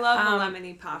 I love the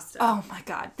lemony pasta. Oh my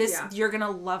God. You're going to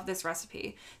love this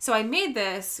recipe. So I made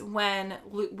this when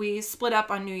we split up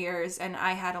on New Year's, and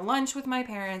I had a lunch with my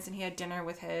parents and he had dinner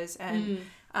with his. And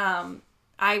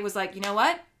I was like, you know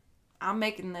what? I'm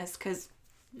making this because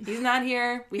he's not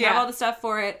here. We have all the stuff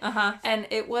for it. And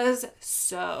it was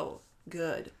so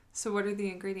good. So what are the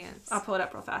ingredients? I'll pull it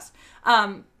up real fast.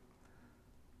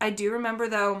 I do remember,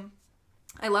 though,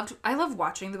 I love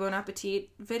watching the Bon Appetit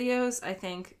videos. I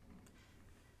think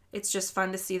it's just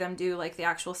fun to see them do, like, the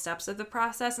actual steps of the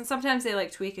process. And sometimes they,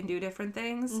 like, tweak and do different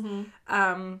things.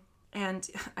 And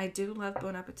I do love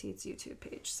Bon Appetit's YouTube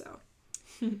page, so.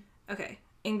 Okay.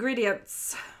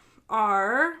 Ingredients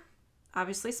are,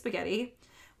 obviously, spaghetti,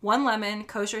 1 lemon,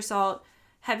 kosher salt,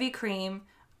 heavy cream,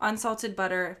 unsalted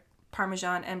butter,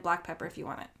 Parmesan, and black pepper if you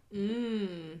want it.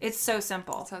 It's so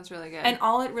simple. That sounds really good. And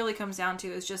all it really comes down to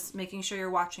is just making sure you're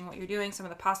watching what you're doing. Some of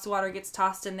the pasta water gets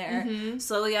tossed in there.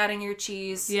 Slowly adding your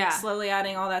cheese. Slowly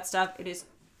adding all that stuff. It is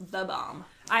the bomb.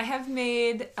 I have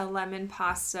made a lemon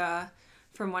pasta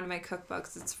from one of my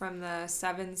cookbooks. It's from the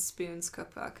 7 Spoons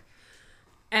cookbook.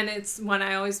 And it's one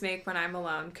I always make when I'm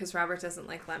alone because Robert doesn't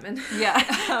like lemon.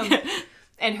 Yeah.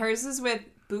 And hers is with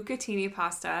bucatini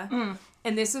pasta.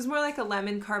 And this is more like a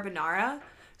lemon carbonara.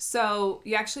 So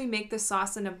you actually make the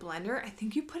sauce in a blender. I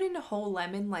think you put in a whole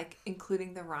lemon, like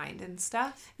including the rind and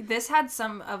stuff. This had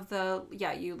some of the,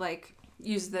 you like...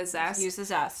 Use the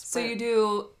zest. So you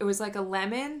do, it was like a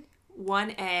lemon,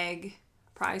 1 egg,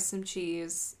 probably some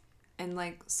cheese, and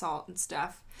like salt and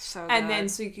stuff. So and then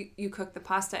so you cook the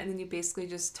pasta, and then you basically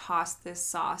just toss this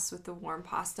sauce with the warm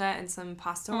pasta and some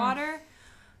pasta water.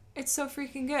 It's so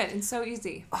freaking good and so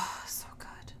easy. Oh, so good.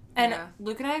 And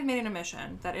Luke and I have made an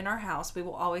admission that in our house, we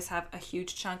will always have a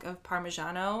huge chunk of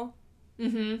Parmigiano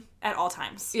at all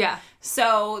times. Yeah.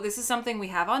 So this is something we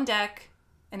have on deck,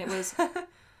 and it was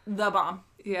the bomb.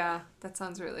 Yeah, that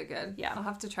sounds really good. Yeah. I'll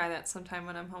have to try that sometime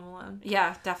when I'm home alone.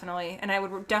 Yeah, definitely. And I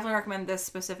would definitely recommend this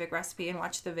specific recipe and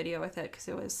watch the video with it because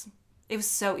it was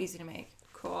so easy to make.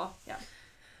 Cool. Yeah.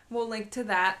 We'll link to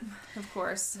that, of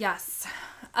course. Yes.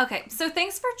 Okay, so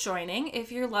thanks for joining.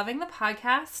 If you're loving the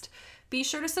podcast, be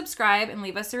sure to subscribe and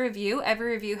leave us a review.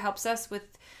 Every review helps us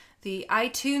with the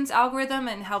iTunes algorithm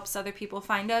and helps other people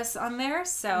find us on there.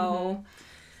 So,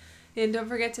 and don't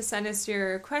forget to send us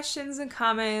your questions and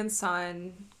comments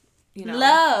on,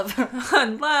 love,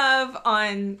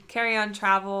 on Carry On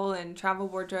Travel and travel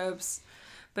wardrobes.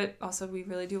 But also, we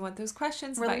really do want those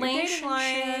questions about your dating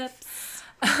life.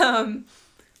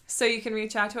 So you can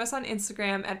reach out to us on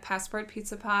Instagram at Passport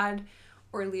Pizza Pod,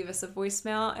 or leave us a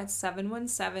voicemail at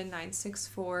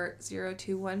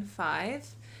 717-964-0215,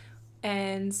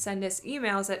 and send us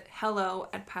emails at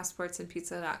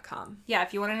hello@passportsandpizza.com. Yeah,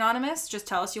 if you want anonymous, just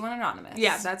tell us you want anonymous.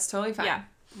 Yeah, that's totally fine. Yeah,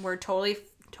 we're totally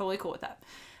cool with that.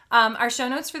 Our show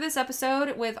notes for this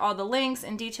episode with all the links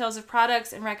and details of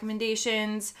products and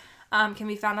recommendations can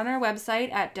be found on our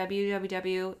website at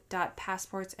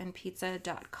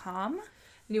www.passportsandpizza.com.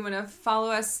 And you want to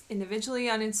follow us individually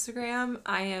on Instagram,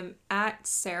 I am at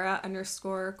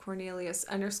Sarah_Cornelius_,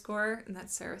 and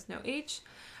that's Sarah with no H.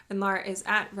 And Laura is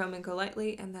at Roman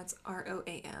Golightly, and that's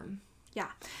ROAM.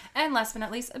 Yeah. And last but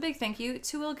not least, a big thank you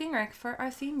to Will Gingrich for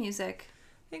our theme music.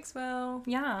 Thanks, Will.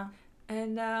 Yeah.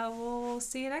 And we'll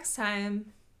see you next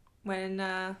time when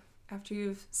after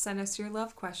you've sent us your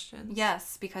love questions.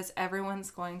 Yes, because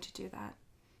everyone's going to do that.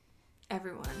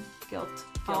 Everyone. Guilt.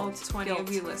 All 20 of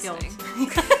you listening.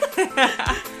 Guilt.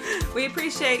 We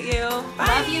appreciate you. Bye.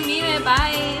 Love you, mean it.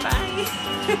 Bye. Bye.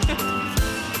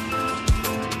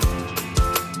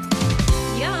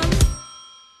 Yum.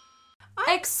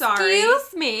 I'm sorry.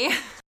 Excuse me.